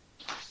talk.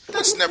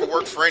 That's never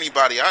worked for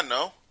anybody I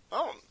know.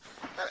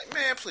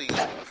 Man, please.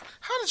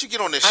 How did you get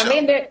on this show?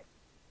 I mean,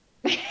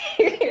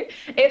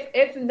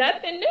 It's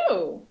nothing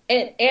new,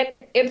 and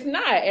it's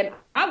not. And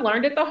I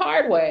learned it the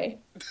hard way.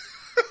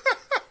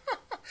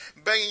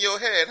 Banging your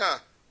head, huh?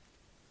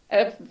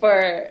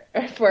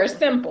 For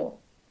simple.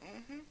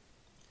 Mm-hmm.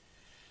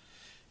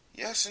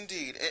 Yes,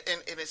 indeed,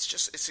 and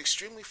it's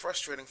extremely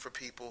frustrating for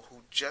people who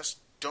just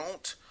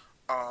don't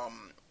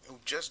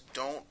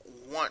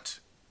want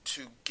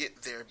to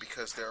get there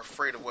because they're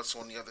afraid of what's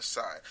on the other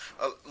side.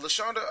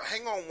 LaShonda,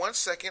 hang on one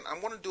second.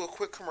 I'm going to do a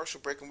quick commercial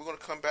break, and we're going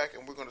to come back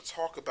and we're going to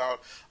talk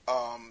about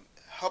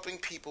helping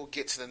people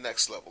get to the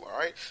next level, all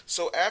right?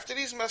 So after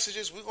these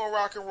messages, we're going to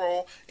rock and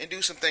roll and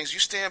do some things. You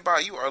stand by.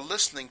 You are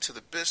listening to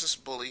the Business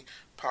Bully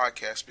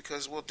podcast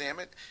because, well, damn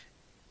it,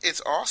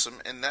 it's awesome,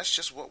 and that's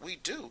just what we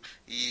do.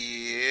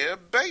 Yeah,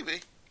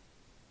 baby.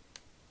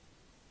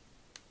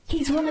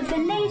 He's one of the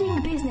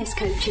leading business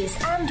coaches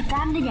and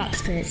branding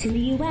experts in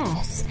the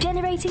US,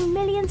 generating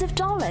millions of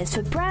dollars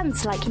for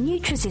brands like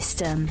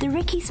Nutrisystem, The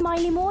Ricky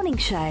Smiley Morning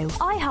Show,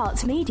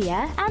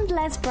 iHeartMedia, and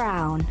Les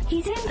Brown.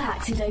 He's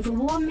impacted over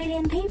 1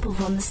 million people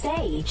from the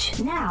stage.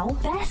 Now,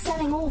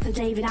 best-selling author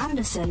David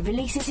Anderson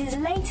releases his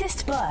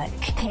latest book,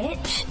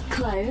 Pitch,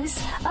 Close,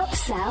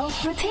 Upsell,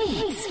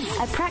 Repeat,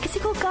 a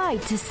practical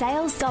guide to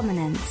sales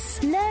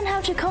dominance. Learn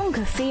how to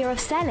conquer fear of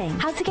selling,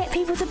 how to get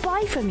people to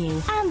buy from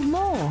you, and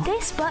more.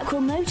 This book will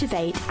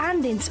motivate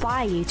and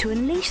inspire you to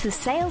unleash the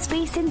sales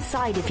beast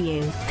inside of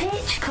you.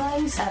 Pitch,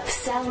 Close,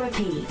 Upsell,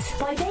 Repeat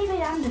by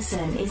David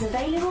Anderson is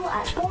available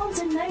at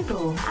Barnes &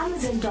 Noble,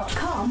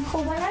 Amazon.com,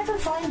 or wherever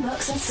fine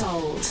books are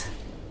sold.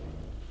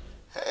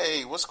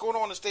 Hey, what's going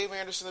on? It's Dave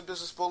Anderson, the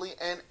Business Bully,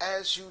 and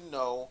as you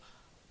know,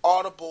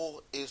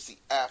 Audible is the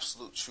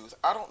absolute truth.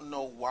 I don't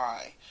know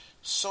why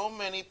so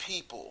many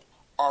people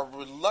are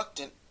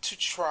reluctant to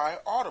try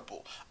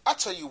Audible. I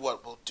tell you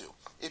what we'll do.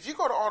 If you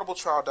go to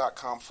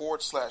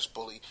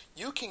audibletrial.com/bully,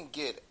 you can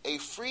get a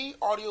free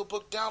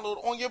audiobook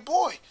download on your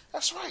boy.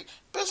 That's right.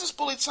 Business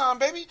Bully time,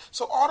 baby.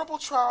 So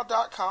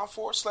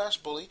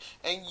audibletrial.com/bully,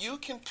 and you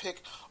can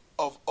pick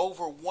of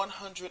over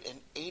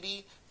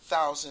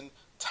 180,000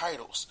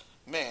 titles.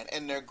 Man,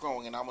 and they're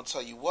growing. And I'm going to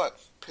tell you what,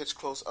 Pitch,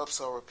 Close,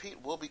 Upsell,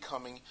 Repeat will be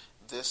coming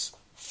this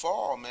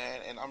fall,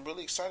 man, and I'm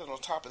really excited. On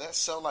top of that,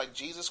 Sell Like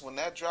Jesus, when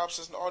that drops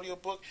as an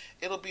audiobook,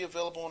 it'll be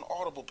available on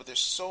Audible. But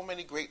there's so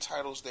many great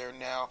titles there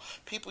now.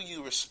 People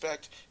you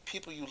respect,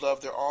 people you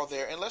love, they're all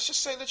there. And let's just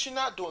say that you're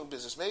not doing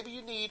business. Maybe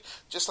you need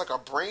just like a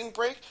brain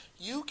break.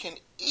 You can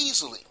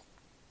easily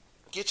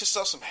get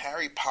yourself some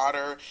Harry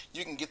Potter.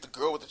 You can get The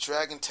Girl with the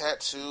Dragon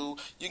Tattoo.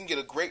 You can get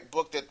a great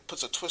book that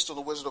puts a twist on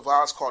the Wizard of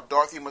Oz called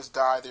Dorothy Must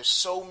Die. There's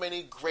so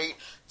many great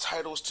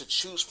titles to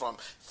choose from.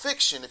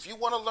 Fiction, if you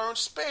want to learn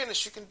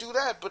Spanish, you can do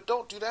that. But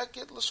don't do that.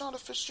 Get LaShonda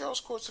Fitzgerald's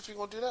course if you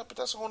want to do that. But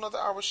that's a whole other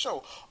hour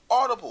show.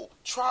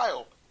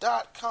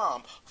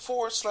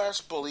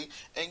 audibletrial.com/bully.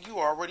 And you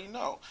already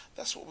know.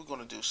 That's what we're going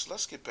to do. So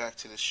let's get back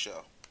to this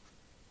show.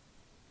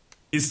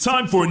 It's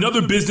time for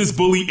another Business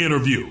Bully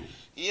interview.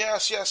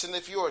 Yes, and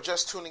if you are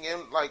just tuning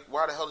in, like,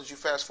 why the hell did you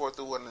fast forward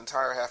through an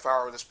entire half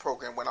hour of this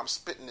program when I'm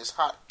spitting this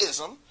hot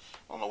ism?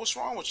 I don't know what's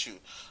wrong with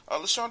you.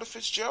 LaShonda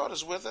Fitzgerald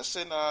is with us,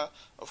 and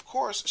of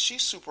course,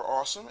 she's super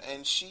awesome,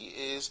 and she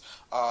is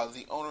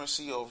the owner and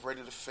CEO of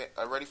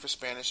Ready for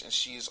Spanish, and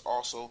she is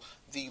also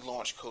the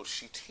launch coach.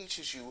 She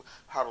teaches you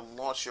how to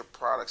launch your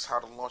products, how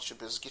to launch your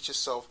business, get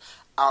yourself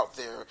out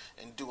there,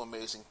 and do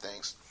amazing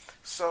things.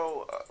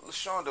 So,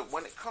 LaShonda,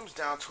 when it comes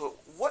down to it,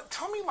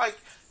 tell me, like,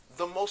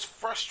 the most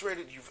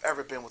frustrated you've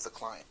ever been with a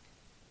client?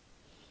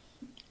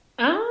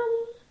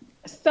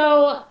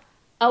 So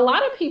a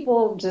lot of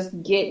people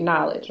just get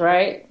knowledge,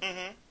 right?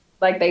 Mm-hmm.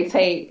 Like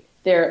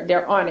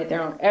they're on it.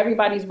 They're on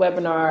everybody's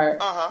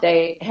webinar. Uh-huh.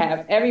 They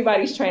have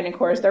everybody's training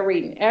course. They're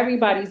reading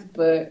everybody's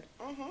book.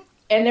 Mm-hmm.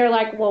 And they're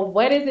like, well,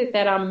 what is it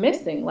that I'm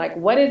missing? Like,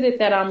 what is it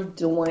that I'm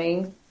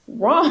doing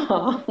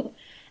wrong?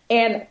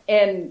 and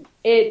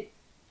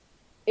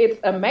it's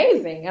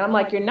amazing. And I'm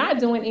like, you're not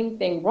doing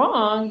anything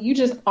wrong. You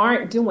just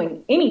aren't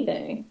doing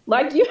anything.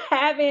 Like, you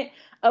haven't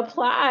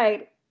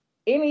applied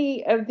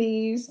any of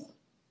these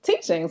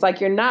teachings.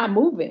 Like, you're not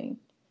moving.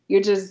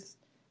 You're just,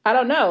 I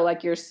don't know,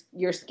 like you're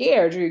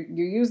scared. You're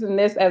using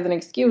this as an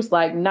excuse,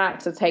 like,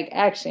 not to take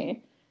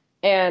action.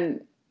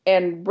 And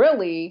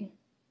really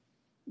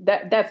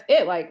that's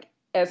it. Like,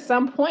 at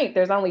some point,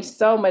 there's only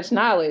so much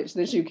knowledge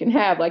that you can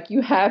have. Like,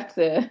 you have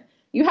to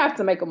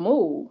make a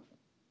move.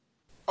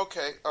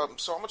 Okay,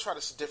 so I'm going to try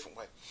this a different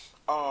way.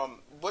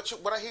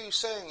 What I hear you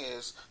saying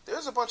is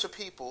there's a bunch of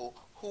people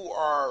who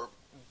are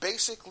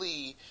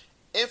basically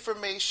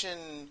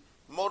information,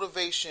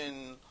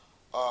 motivation,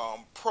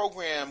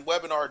 program,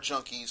 webinar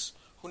junkies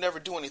who never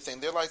do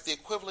anything. They're like the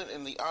equivalent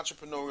in the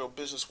entrepreneurial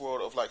business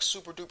world of like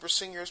super duper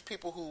seniors,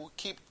 people who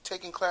keep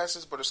taking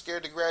classes but are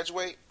scared to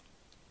graduate.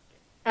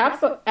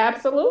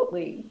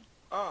 Absolutely.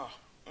 Yeah.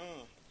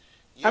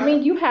 I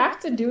mean, you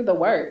have to do the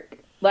work.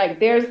 Like,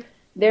 there's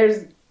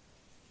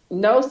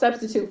no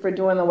substitute for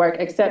doing the work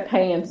except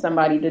paying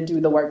somebody to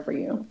do the work for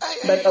you.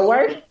 But the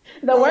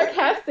work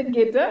has to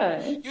get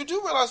done. You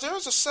do realize there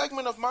is a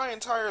segment of my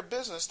entire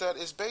business that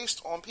is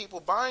based on people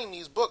buying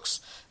these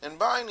books and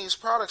buying these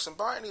products and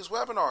buying these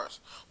webinars.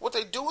 What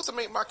they do with them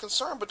ain't my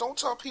concern, but don't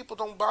tell people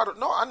don't buy it.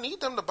 No, I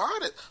need them to buy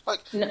it.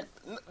 Like, no,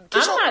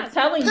 I'm not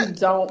telling you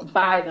don't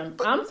buy them.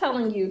 But I'm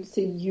telling you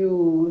to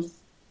use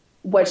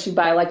what you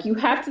buy. Like, you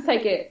have to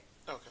take it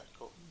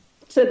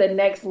to the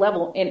next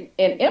level and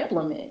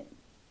implement.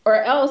 Or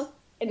else,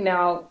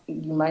 now,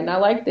 you might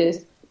not like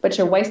this, but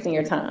you're wasting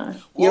your time.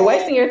 Whoa. You're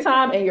wasting your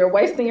time and you're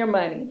wasting your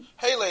money.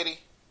 Hey, lady.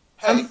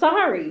 Hey. I'm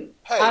sorry.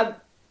 Hey.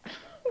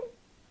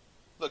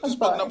 Look, this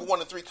book #1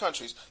 in 3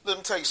 countries. Let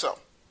me tell you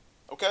something.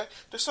 Okay?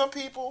 There's some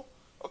people,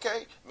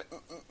 okay,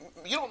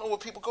 you don't know what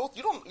people go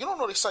through. You don't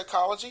know their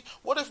psychology.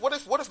 What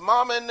if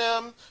mama and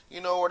them,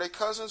 or their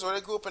cousins, or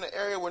they grew up in an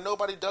area where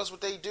nobody does what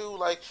they do?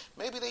 Like,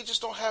 maybe they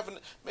just don't have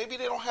maybe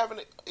they don't have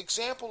an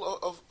example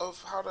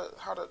of how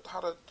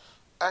to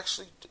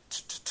actually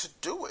to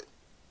do it.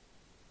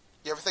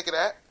 You ever think of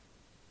that?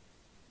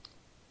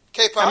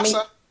 Que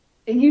pasa?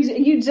 I mean,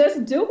 you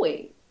just do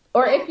it.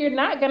 Or if you're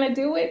not gonna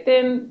do it,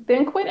 then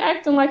quit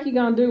acting like you're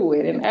gonna do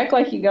it and act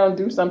like you're gonna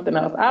do something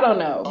else. I don't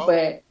know,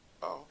 but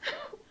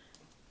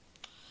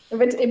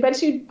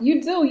but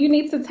you do. You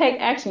need to take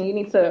action. You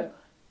need to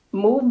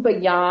move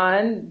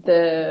beyond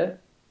the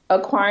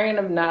acquiring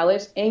of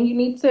knowledge, and you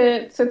need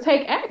to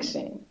take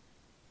action.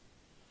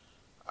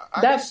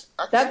 That's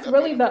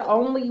really the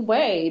only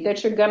way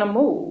that you're gonna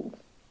move.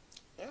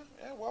 Yeah.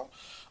 Well,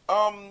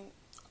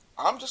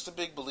 I'm just a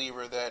big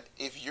believer that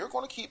if you're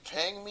going to keep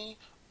paying me,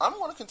 I'm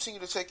going to continue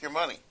to take your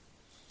money.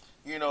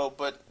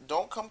 But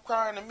don't come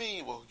crying to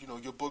me. Well,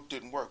 your book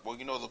didn't work. Well,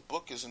 the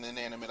book is an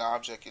inanimate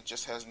object. It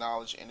just has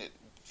knowledge in it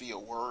via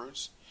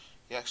words.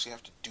 You actually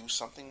have to do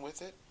something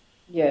with it.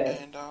 Yeah.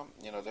 And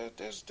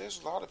there's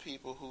a lot of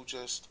people who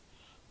just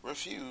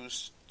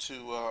refuse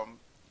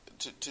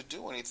to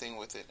do anything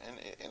with it,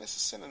 and it's a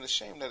sin and a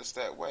shame that it's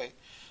that way,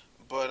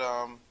 but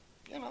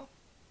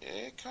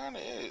it kind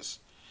of is,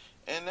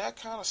 and that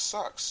kind of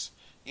sucks,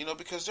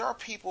 because there are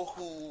people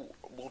who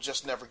will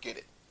just never get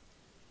it,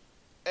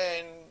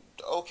 and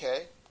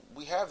okay,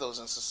 we have those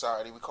in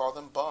society. We call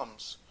them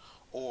bums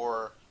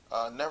or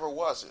never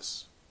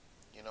wases.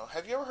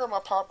 Have you ever heard my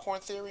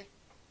popcorn theory?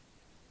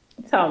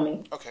 Tell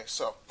me. Okay,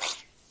 so.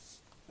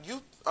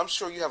 I'm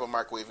sure you have a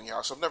microwave in your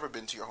house. I've never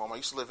been to your home. I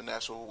used to live in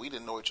Nashville. We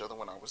didn't know each other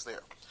when I was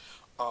there.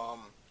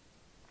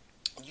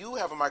 You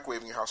have a microwave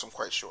in your house, I'm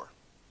quite sure.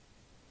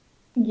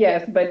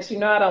 Yes, but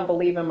I don't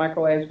believe in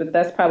microwaves, but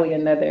that's probably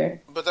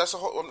another. But that's a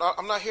whole.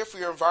 I'm not here for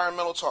your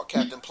environmental talk,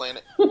 Captain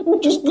Planet.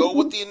 Just go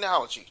with the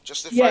analogy.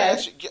 Just if I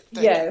ask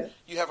you,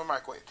 you have a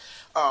microwave.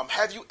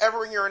 Have you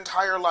ever in your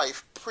entire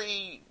life,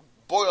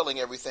 pre-boiling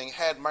everything,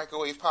 had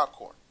microwave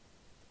popcorn?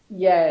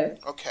 Yes.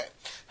 Okay.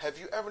 Have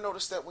you ever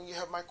noticed that when you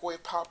have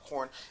microwave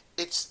popcorn,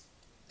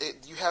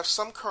 you have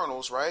some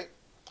kernels, right,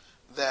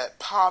 that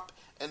pop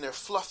and they're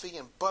fluffy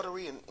and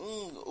buttery and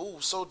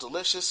so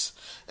delicious,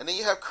 and then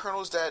you have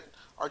kernels that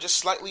are just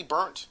slightly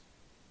burnt,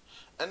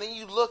 and then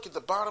you look at the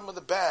bottom of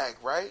the bag,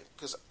 right?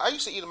 Because I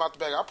used to eat them out the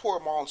bag. I pour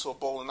them all into a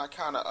bowl and I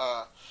kind of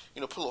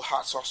put a little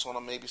hot sauce on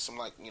them, maybe some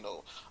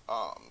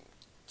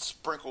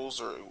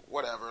sprinkles or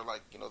whatever,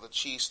 like the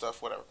cheese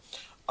stuff, whatever.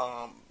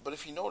 But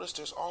if you notice,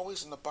 there's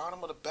always in the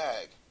bottom of the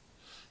bag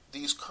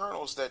these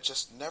kernels that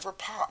just never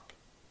pop,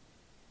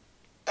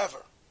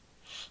 ever.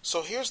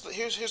 So here's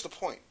the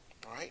point,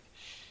 all right?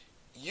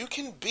 You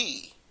can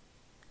be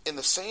in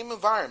the same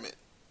environment,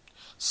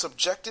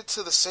 subjected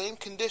to the same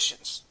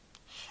conditions,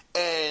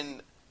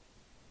 and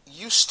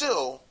you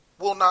still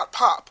will not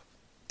pop,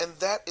 and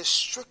that is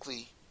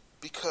strictly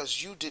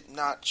because you did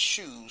not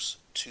choose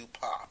to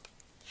pop.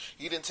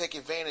 You didn't take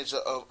advantage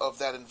of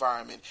that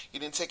environment.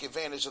 You didn't take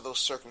advantage of those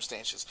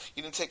circumstances.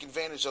 You didn't take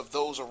advantage of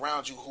those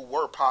around you who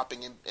were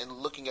popping and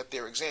looking at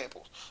their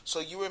examples. So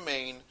you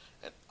remain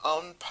an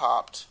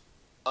unpopped,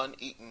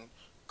 uneaten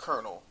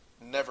kernel,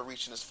 never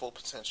reaching its full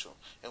potential.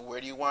 And where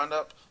do you wind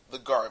up? The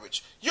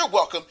garbage. You're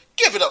welcome.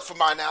 Give it up for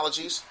my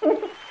analogies.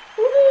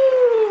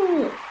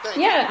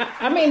 Yeah,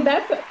 I mean,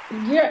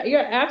 you're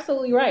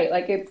absolutely right.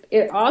 Like,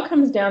 it all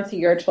comes down to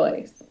your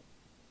choice.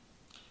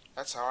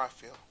 That's how I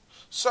feel.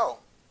 So,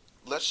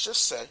 let's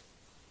just say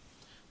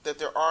that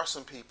there are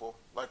some people,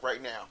 like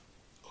right now,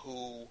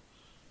 who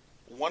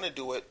want to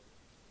do it,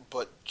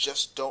 but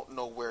just don't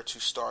know where to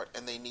start,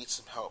 and they need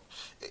some help.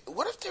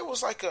 What if there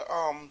was like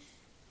I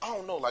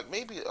don't know, like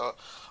maybe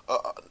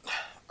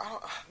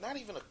not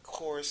even a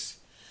course,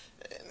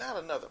 not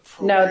another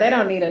program. No, they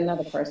don't need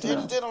another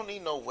person. They don't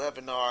need no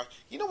webinar.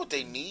 You know what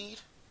they need?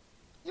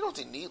 You know what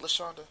they need,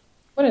 LaShonda?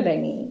 What do they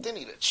need? They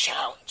need a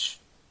challenge.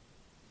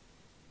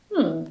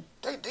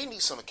 They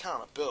need some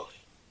accountability.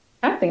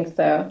 I think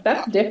so.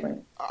 That's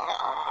different.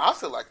 I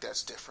feel like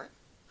that's different.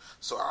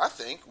 So I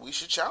think we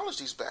should challenge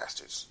these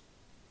bastards.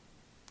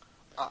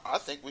 I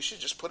think we should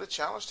just put a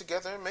challenge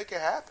together and make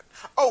it happen.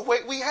 Oh,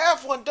 wait, we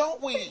have one,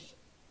 don't we?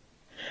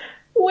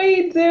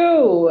 We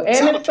do.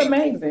 And it's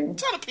amazing.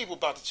 Tell the people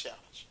about the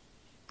challenge.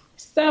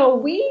 So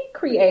we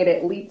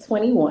created Leap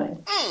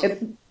 21.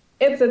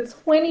 It's a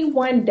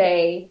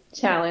 21-day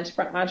challenge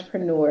for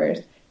entrepreneurs,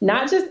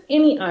 not just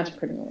any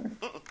entrepreneur,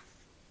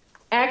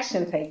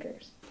 action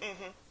takers.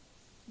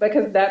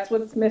 Because that's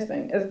what's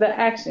missing is the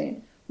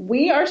action.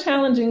 We are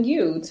challenging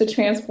you to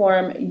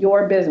transform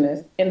your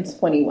business in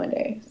 21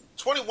 days.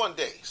 21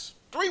 days.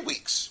 3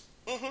 weeks.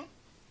 3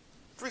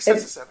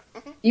 sets of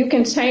 7. You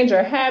can change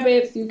your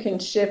habits. You can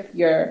shift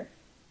your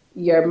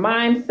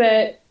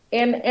mindset.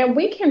 And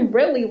we can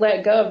really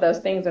let go of those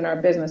things in our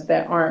business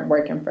that aren't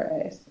working for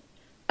us.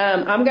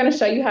 I'm going to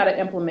show you how to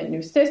implement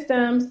new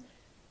systems.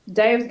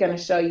 Dave's going to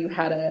show you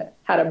how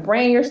to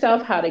brand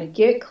yourself, how to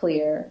get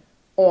clear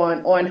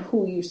on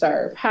who you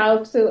serve,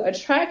 how to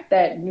attract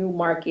that new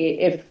market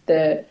if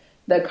the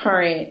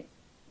current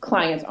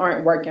clients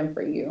aren't working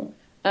for you.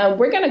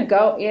 We're going to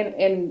go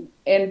in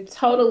and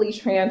totally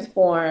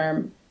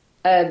transform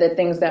the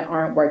things that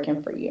aren't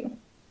working for you.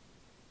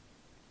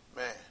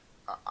 Man,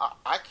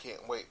 I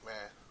can't wait, man.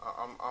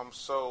 I'm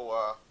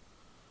so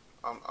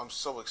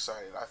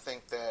excited. I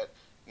think that,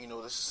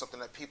 this is something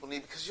that people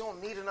need because you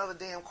don't need another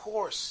damn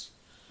course.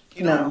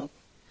 No.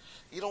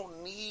 You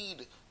don't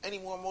need any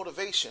more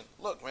motivation.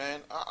 Look, man,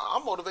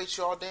 I'll motivate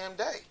you all damn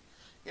day.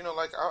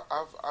 Like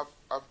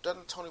I've done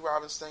the Tony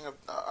Robbins thing.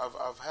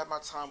 I've had my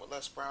time with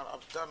Les Brown.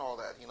 I've done all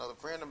that. The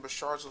Brandon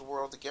Burchards of the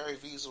world, the Gary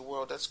V's of the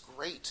world. That's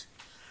great.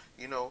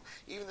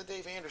 Even the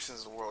Dave Andersons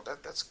of the world.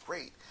 That's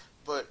great.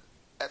 But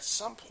at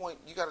some point,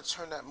 you got to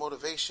turn that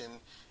motivation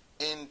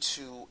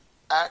into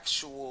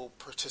actual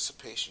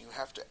participation. You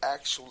have to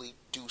actually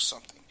do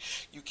something.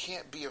 You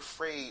can't be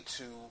afraid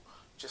to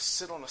just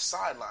sit on the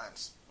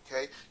sidelines.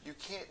 Okay, you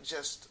can't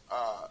just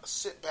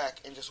sit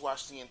back and just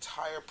watch the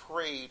entire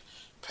parade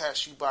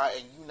pass you by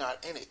and you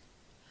not in it.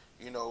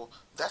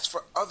 That's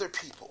for other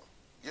people.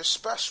 You're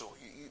special.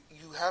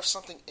 You have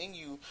something in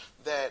you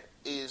that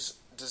is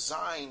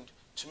designed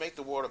to make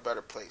the world a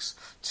better place,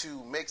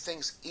 to make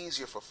things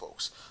easier for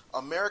folks.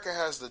 America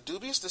has the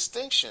dubious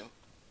distinction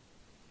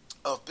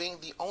of being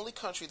the only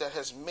country that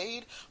has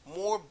made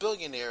more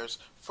billionaires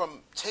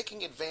from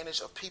taking advantage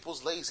of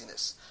people's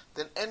laziness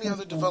than any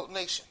other developed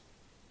nation.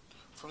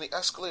 From the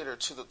escalator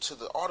to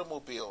the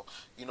automobile,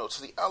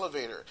 to the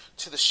elevator,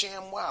 to the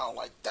ShamWow.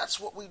 Like, that's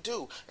what we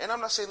do. And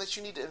I'm not saying that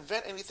you need to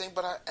invent anything,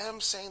 but I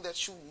am saying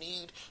that you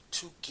need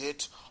to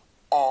get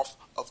off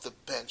of the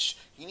bench.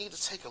 You need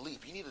to take a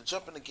leap. You need to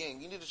jump in the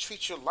game. You need to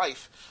treat your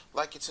life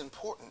like it's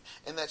important,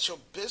 and that your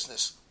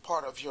business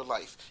part of your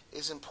life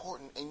is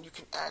important, and you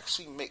can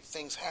actually make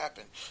things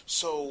happen.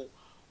 So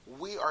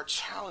we are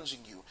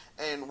challenging you.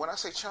 And when I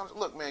say challenge,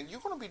 look, man, you're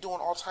going to be doing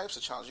all types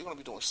of challenges. You're going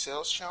to be doing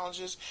sales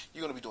challenges.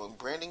 You're going to be doing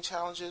branding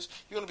challenges.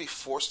 You're going to be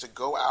forced to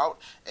go out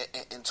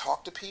and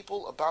talk to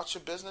people about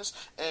your business.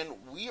 And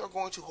we are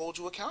going to hold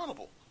you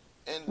accountable.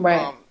 And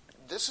right.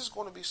 This is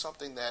going to be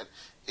something that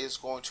is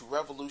going to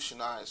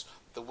revolutionize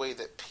the way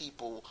that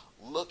people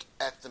look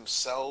at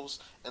themselves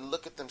and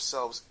look at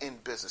themselves in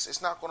business.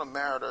 It's not going to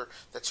matter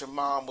that your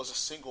mom was a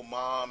single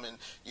mom and,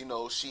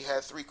 she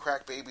had 3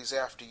 crack babies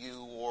after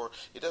you, or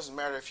it doesn't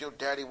matter if your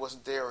daddy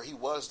wasn't there or he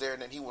was there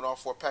and then he went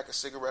off for a pack of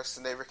cigarettes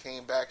and never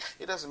came back.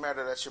 It doesn't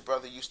matter that your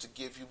brother used to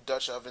give you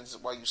Dutch ovens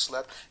while you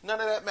slept. None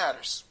of that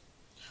matters.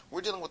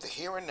 We're dealing with the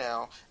here and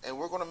now, and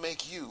we're going to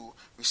make you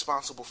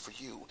responsible for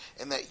you.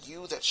 And that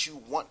you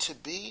want to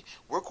be,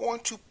 we're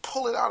going to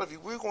pull it out of you.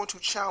 We're going to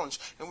challenge,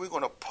 and we're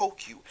going to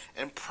poke you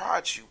and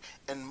prod you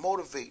and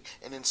motivate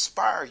and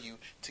inspire you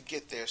to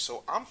get there.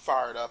 So I'm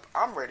fired up.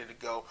 I'm ready to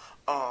go.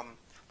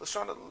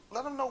 LaShonda,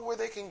 let them know where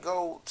they can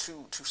go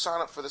to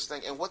sign up for this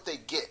thing and what they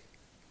get.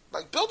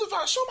 Like, build the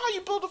value. Show them how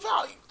you build the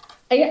value.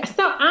 Yeah,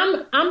 so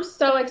I'm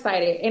so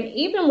excited. And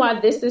even while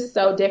this is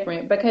so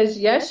different, because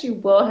yes, you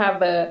will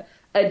have a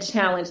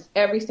challenge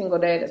every single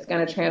day that's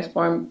going to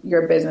transform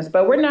your business.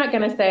 But we're not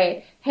going to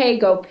say, hey,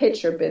 go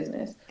pitch your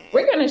business.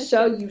 We're going to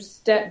show you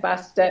step by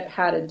step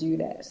how to do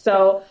that.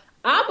 So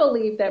I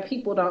believe that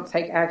people don't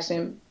take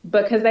action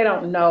because they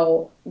don't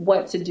know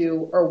what to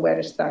do or where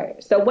to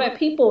start. So what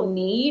people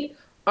need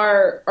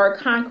are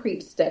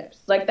concrete steps.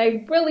 Like,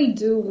 they really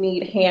do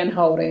need hand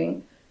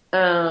holding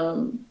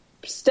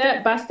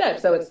step by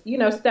step. So it's,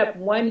 step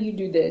 1, you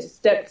do this.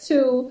 Step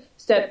 2,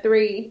 step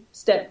 3,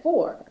 step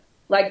 4.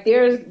 Like,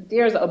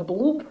 there's a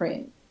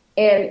blueprint,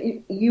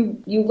 and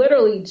you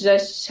literally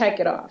just check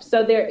it off.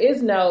 So there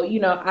is no,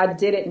 I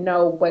didn't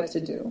know what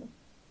to do.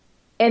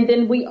 And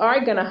then we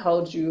are going to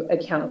hold you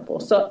accountable.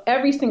 So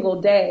every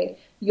single day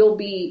you'll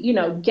be,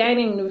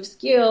 gaining new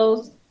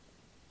skills,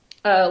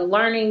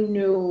 learning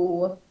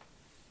new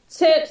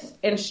tips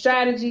and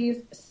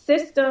strategies,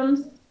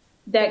 systems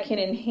that can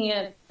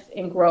enhance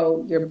and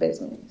grow your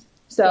business.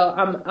 So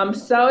I'm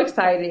so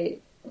excited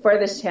for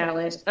this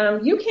challenge.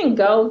 You can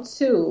go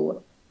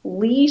to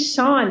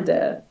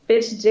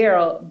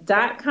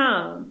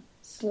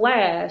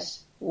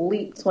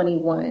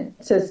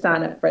LeShondaFitzgerald.com/Leap21 to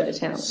sign up for the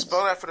challenge.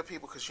 Spell that for the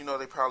people, because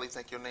they probably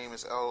think your name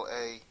is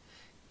Laesean.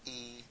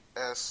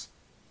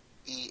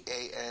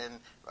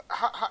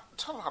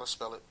 Tell them how to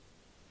spell it.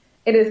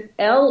 It is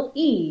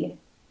LeShonda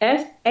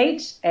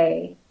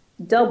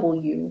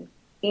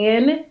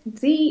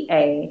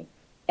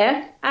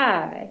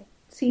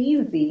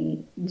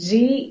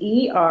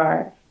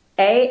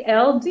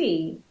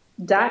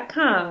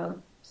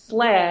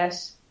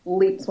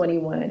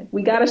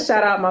We got to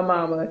shout out my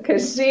mama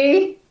because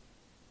she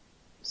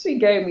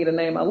gave me the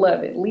name. I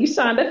love it.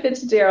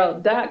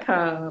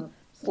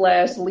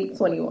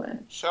 LeeShondaFitzgerald.com/Leap21.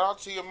 Shout out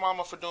to your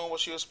mama for doing what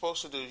she was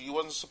supposed to do. You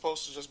wasn't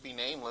supposed to just be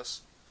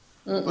nameless.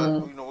 But, we're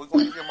going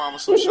to give your mama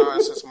some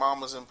shine since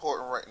mama's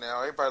important right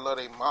now. Everybody love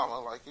their mama.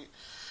 Like,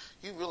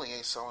 you really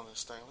ain't selling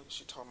this thing. Look,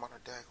 she talking about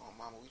her daggone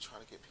mama. We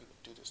trying to get people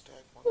to do this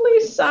daggone.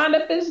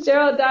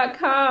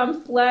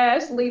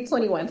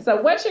 LeeShondaFitzgerald.com/Leap21.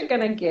 So what you're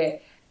going to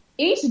get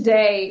each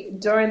day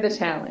during the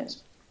challenge,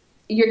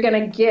 you're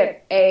going to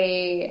get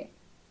a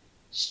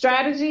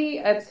strategy,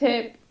 a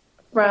tip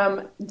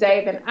from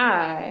Dave and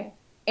I,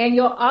 and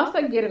you'll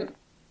also get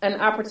an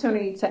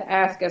opportunity to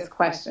ask us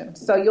questions.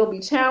 So you'll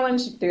be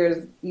challenged.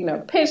 There's,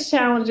 pitch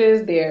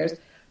challenges. There's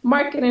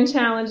marketing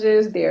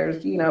challenges.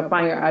 There's,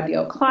 find your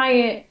ideal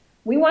client.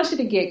 We want you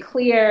to get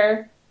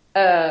clear,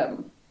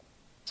 and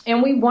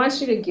we want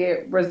you to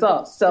get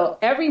results. So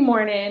every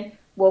morning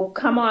we'll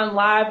come on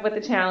live with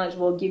the challenge.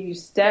 We'll give you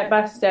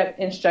step-by-step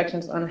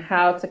instructions on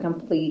how to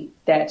complete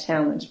that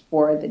challenge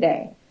for the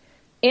day.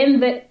 In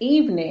the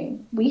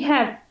evening, we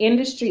have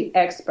industry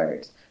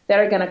experts that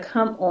are going to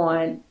come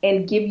on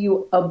and give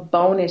you a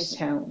bonus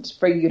challenge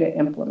for you to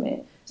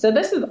implement. So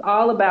this is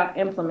all about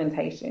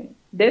implementation.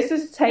 This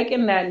is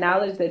taking that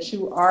knowledge that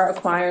you are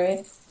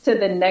acquiring to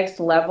the next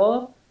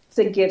level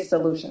to get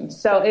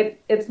solutions. So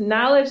it's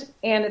knowledge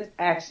and it's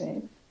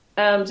action.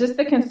 Just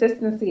the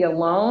consistency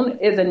alone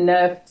is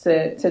enough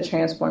to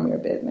transform your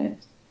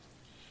business.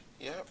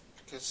 Yep.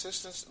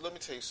 Consistency. Let me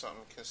tell you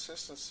something.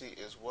 Consistency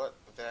is what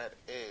that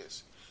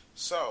is.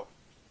 So,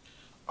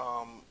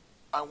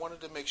 I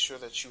wanted to make sure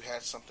that you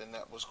had something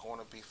that was going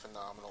to be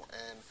phenomenal.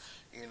 And,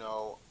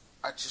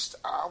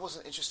 I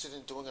wasn't interested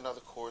in doing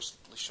another course.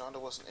 LeeShonda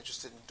wasn't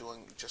interested in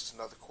doing just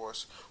another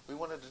course. We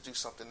wanted to do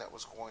something that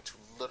was going to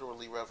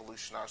literally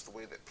revolutionize the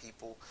way that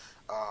people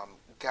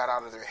got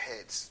out of their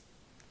heads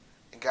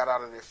and got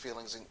out of their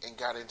feelings and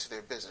got into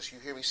their business. You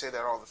hear me say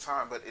that all the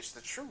time, but it's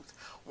the truth.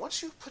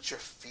 Once you put your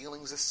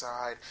feelings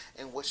aside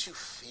and what you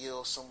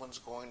feel someone's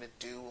going to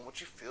do and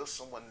what you feel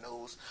someone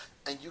knows,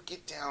 and you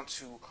get down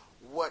to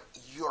what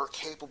you're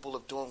capable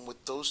of doing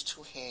with those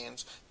two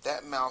hands,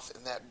 that mouth,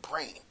 and that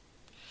brain,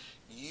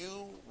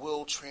 you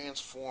will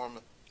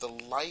transform the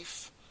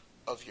life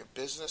of your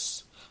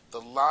business, the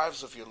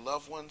lives of your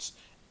loved ones,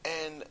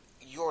 and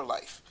your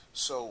life.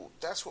 So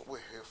that's what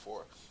we're here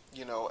for,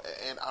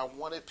 and I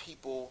wanted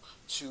people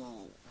to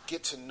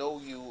get to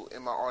know you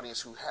in my audience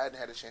who hadn't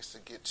had a chance to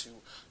get to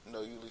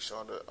know you,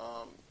 LeeShonda,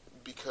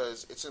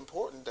 because it's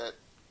important that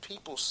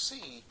people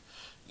see,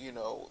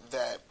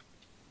 that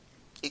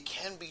it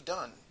can be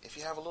done. If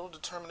you have a little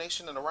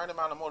determination and the right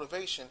amount of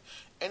motivation,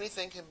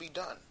 anything can be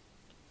done.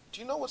 Do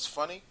you know what's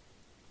funny?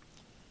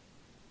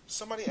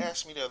 Somebody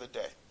asked me the other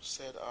day,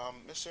 said,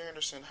 Mr.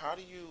 Anderson, how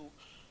do you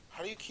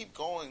keep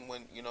going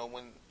when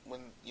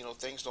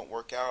things don't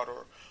work out,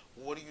 or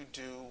what do you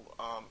do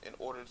in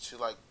order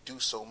to do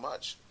so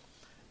much?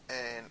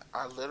 And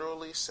I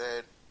literally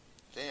said,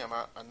 damn,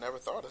 I never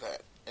thought of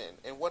that.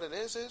 And what it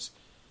is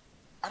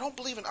I don't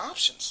believe in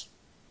options.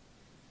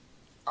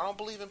 I don't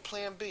believe in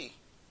plan B.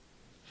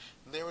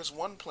 There is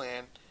one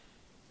plan,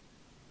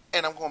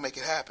 and I'm going to make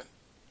it happen.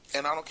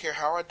 And I don't care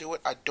how I do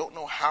it. I don't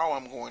know how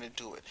I'm going to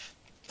do it.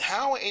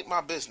 How ain't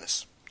my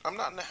business. I'm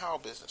not in the how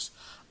business.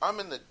 I'm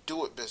in the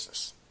do it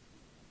business.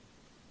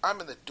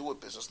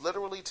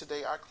 Literally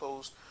today I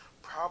closed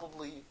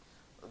probably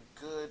a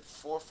good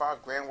 $4 or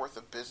 $5 grand worth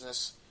of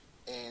business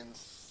in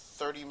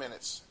 30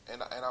 minutes.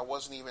 And I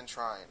wasn't even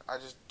trying. I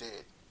just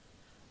did.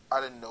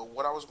 I didn't know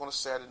what I was going to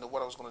say. I didn't know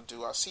what I was going to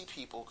do. I see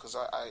people because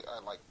I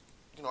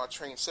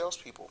train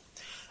salespeople.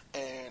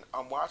 And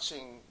I'm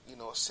watching,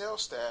 a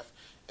sales staff,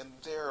 and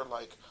they're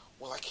like,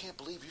 well, I can't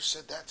believe you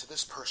said that to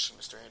this person,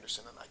 Mr.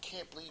 Anderson, and I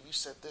can't believe you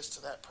said this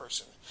to that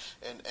person.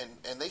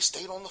 And they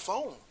stayed on the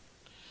phone.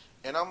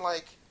 And I'm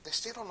like, they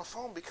stayed on the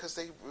phone because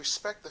they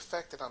respect the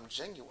fact that I'm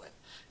genuine.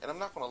 And I'm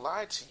not going to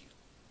lie to you.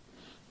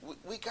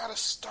 We got to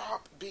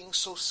stop being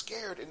so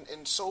scared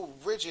and so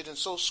rigid and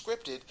so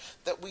scripted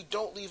that we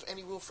don't leave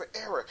any room for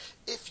error.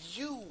 If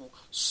you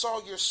saw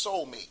your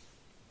soulmate,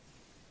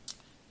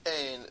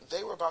 and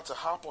they were about to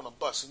hop on a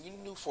bus, and you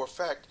knew for a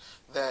fact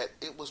that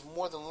it was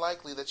more than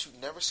likely that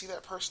you'd never see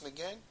that person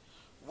again,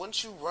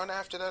 wouldn't you run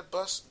after that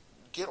bus,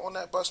 get on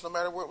that bus no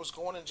matter where it was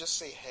going, and just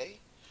say, hey,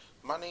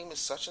 my name is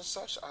such and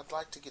such, I'd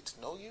like to get to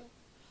know you?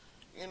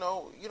 You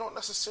don't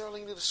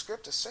necessarily need a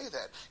script to say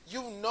that.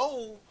 You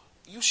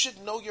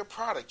should know your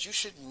product. You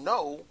should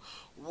know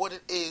what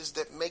it is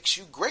that makes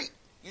you great.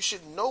 You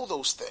should know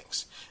those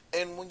things.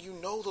 And when you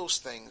know those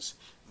things,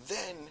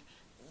 then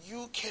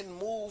you can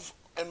move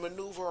and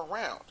maneuver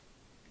around.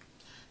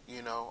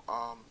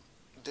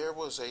 there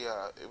was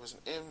it was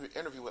an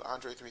interview with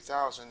Andre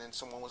 3000, and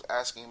someone was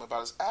asking him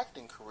about his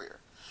acting career.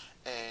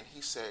 And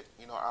he said,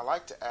 I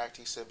like to act,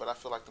 he said, but I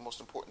feel like the most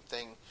important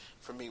thing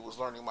for me was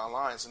learning my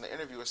lines. And the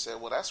interviewer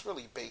said, well, that's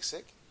really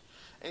basic.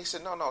 And he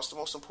said, no, it's the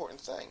most important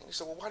thing. And he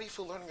said, well, why do you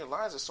feel learning your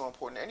lines is so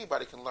important?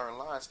 Anybody can learn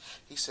lines.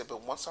 He said,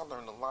 but once I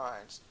learn the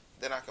lines,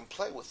 then I can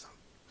play with them.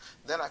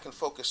 Then I can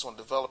focus on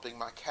developing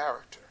my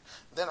character.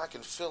 Then I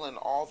can fill in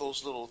all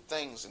those little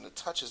things and the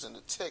touches and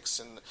the ticks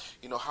and,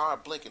 how I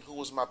blink and who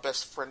was my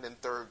best friend in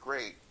 3rd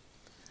grade.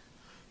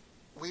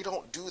 We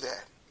don't do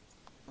that.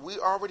 We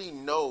already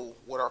know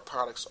what our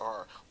products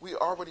are. We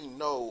already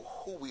know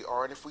who we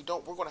are. And if we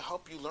don't, we're going to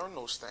help you learn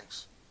those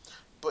things.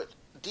 But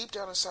deep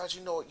down inside,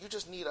 you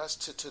just need us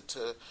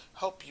to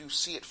help you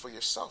see it for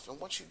yourself. And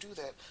once you do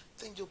that,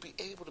 then you'll be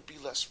able to be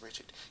less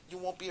rigid. You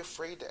won't be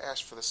afraid to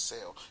ask for the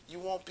sale. You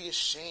won't be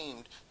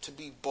ashamed to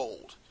be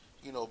bold.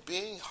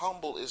 Being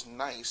humble is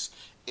nice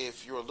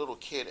if you're a little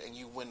kid and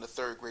you win the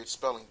 3rd grade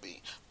spelling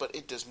bee. But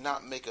it does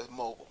not make a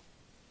mogul.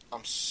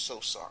 I'm so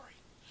sorry.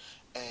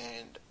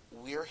 And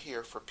we're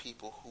here for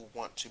people who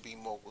want to be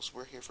moguls.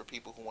 We're here for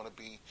people who want to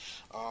be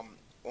on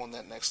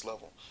that next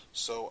level.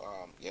 So,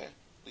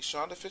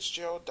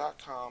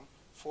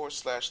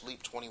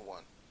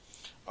 LeshondaFitzgerald.com/leap21.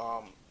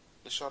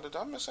 LeShonda, did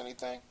I miss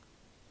anything?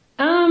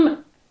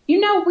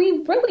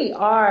 We really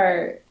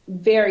are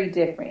very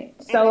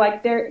different. So,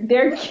 like, they're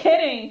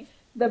getting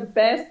the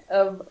best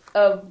of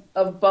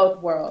both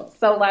worlds.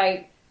 So,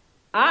 like,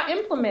 I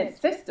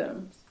implement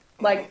systems.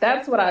 Like,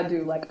 that's what I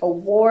do. Like,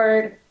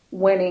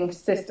 award-winning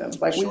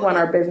systems. Like, we want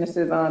our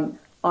businesses on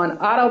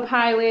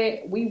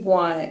autopilot. We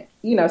want,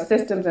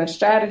 systems and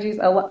strategies.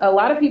 A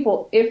lot of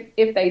people,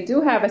 if they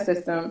do have a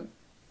system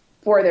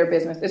for their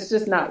business, it's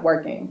just not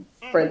working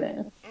for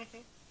them.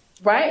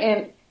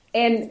 Right?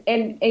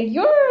 And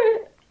you're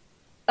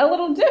a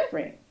little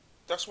different.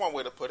 That's one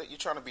way to put it. You're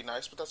trying to be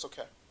nice, but that's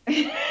okay.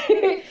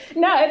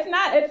 No, it's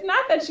not. It's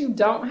not that you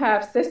don't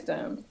have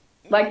systems.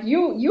 Like,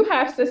 you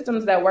have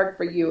systems that work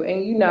for you,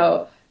 and you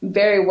know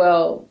very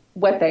well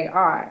what they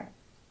are.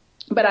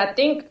 But I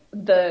think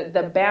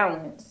the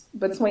balance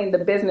between the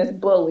business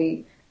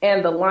bully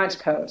and the launch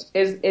coach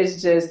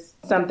is just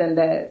something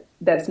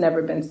that's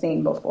never been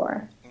seen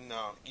before.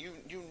 No, you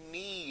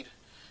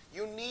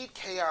need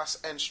chaos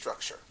and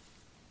structure.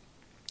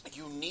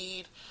 You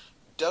need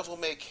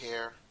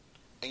devil-may-care,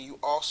 and you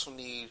also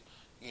need,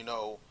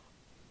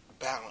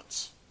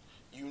 balance.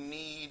 You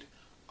need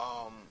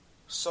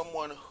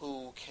someone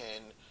who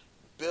can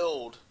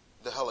build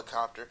the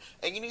helicopter,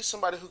 and you need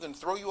somebody who can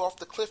throw you off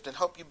the cliff and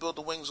help you build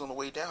the wings on the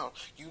way down.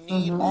 You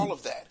need all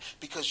of that,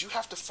 because you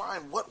have to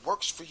find what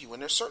works for you.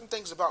 And there's certain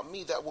things about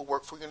me that will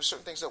work for you, and there's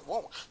certain things that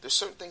won't. There's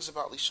certain things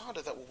about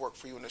LeShonda that will work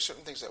for you, and there's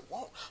certain things that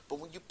won't. But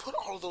when you put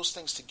all of those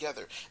things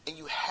together and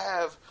you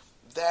have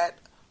that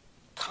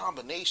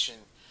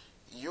combination,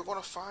 you're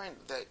going to find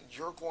that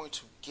you're going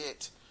to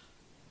get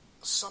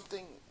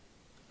something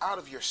out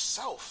of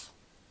yourself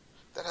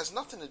that has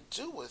nothing to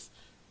do with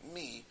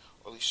me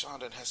or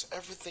LeShonda, and has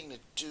everything to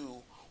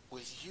do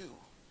with you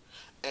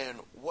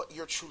and what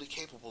you're truly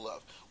capable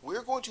of.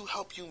 We're going to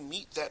help you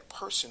meet that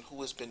person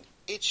who has been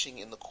itching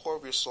in the core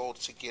of your soul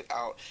to get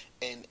out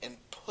and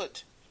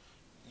put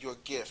your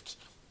gift,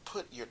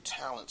 put your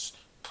talents,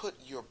 put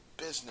your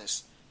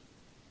business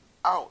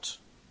out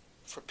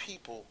for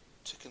people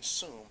to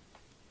consume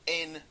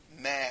en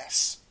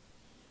masse.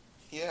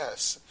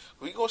 Yes,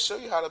 we're going to show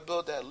you how to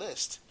build that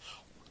list.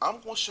 I'm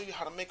going to show you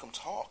how to make them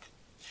talk.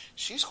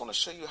 She's going to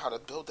show you how to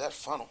build that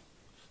funnel.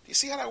 Do you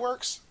see how that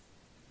works?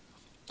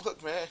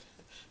 Look, man,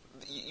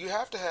 you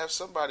have to have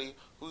somebody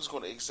who's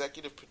going to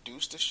executive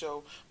produce the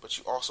show, but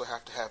you also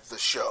have to have the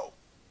show.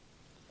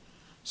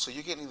 So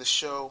you're getting the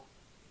show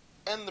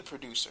and the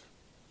producer.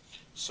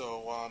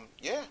 So,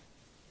 yeah.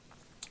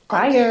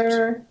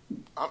 Fire.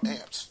 I'm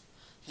amped.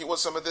 You want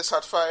some of this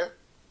hot fire?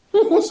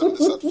 You want some of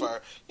this hot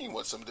fire? You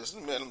want some of this?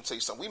 Man, let me tell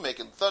you something. We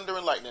making thunder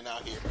and lightning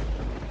out here.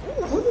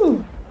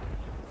 Ooh.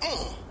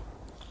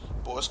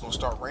 Boy, it's going to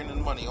start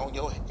raining money on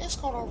your head. It's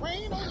going to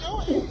rain on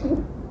your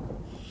head.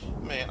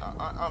 Man,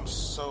 I'm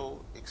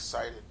so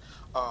excited.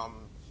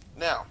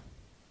 Now,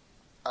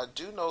 I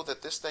do know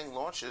that this thing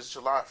launches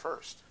July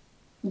 1st.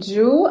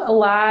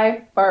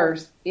 July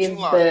 1st is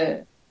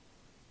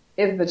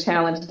the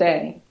challenge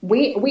day.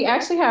 We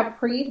actually have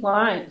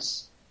pre-launch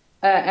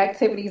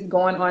activities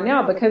going on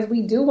now, because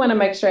we do want to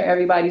make sure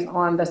everybody's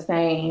on the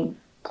same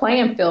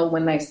playing field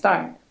when they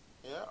start.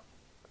 Yeah,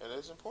 it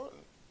is important.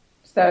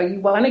 So you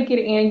want to get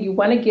in. You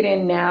want to get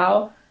in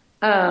now.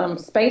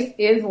 Space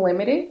is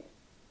limited.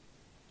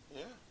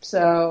 Yeah.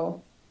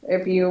 So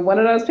if you're one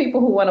of those people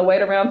who want to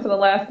wait around to the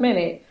last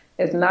minute,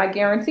 it's not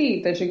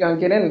guaranteed that you're going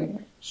to get in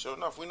there. Sure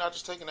enough, we're not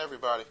just taking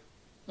everybody.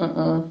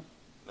 No.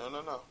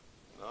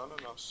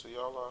 So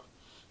y'all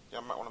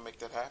might want to make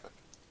that happen.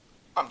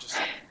 I'm just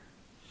saying.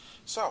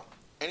 So,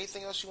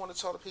 anything else you want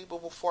to tell the people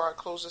before I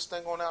close this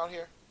thing on out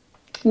here?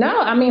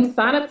 No, I mean,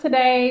 sign up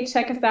today.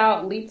 Check us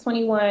out,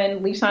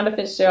 Leap21,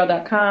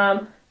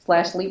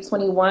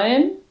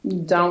 LeShondaFitzgerald.com/Leap21.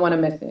 You don't want to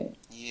miss it.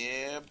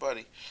 Yeah,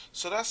 buddy.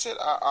 So that's it.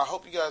 I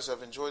hope you guys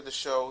have enjoyed the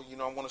show.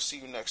 I want to see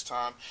you next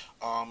time.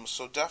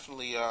 So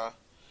definitely,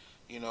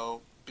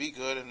 be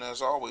good. And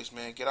as always,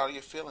 man, get out of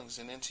your feelings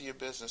and into your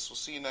business. We'll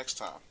see you next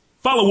time.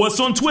 Follow us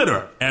on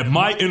Twitter at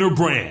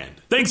MyInnerBrand.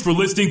 Thanks for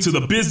listening to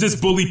the Business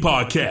Bully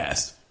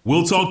Podcast.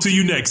 We'll talk to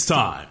you next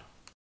time.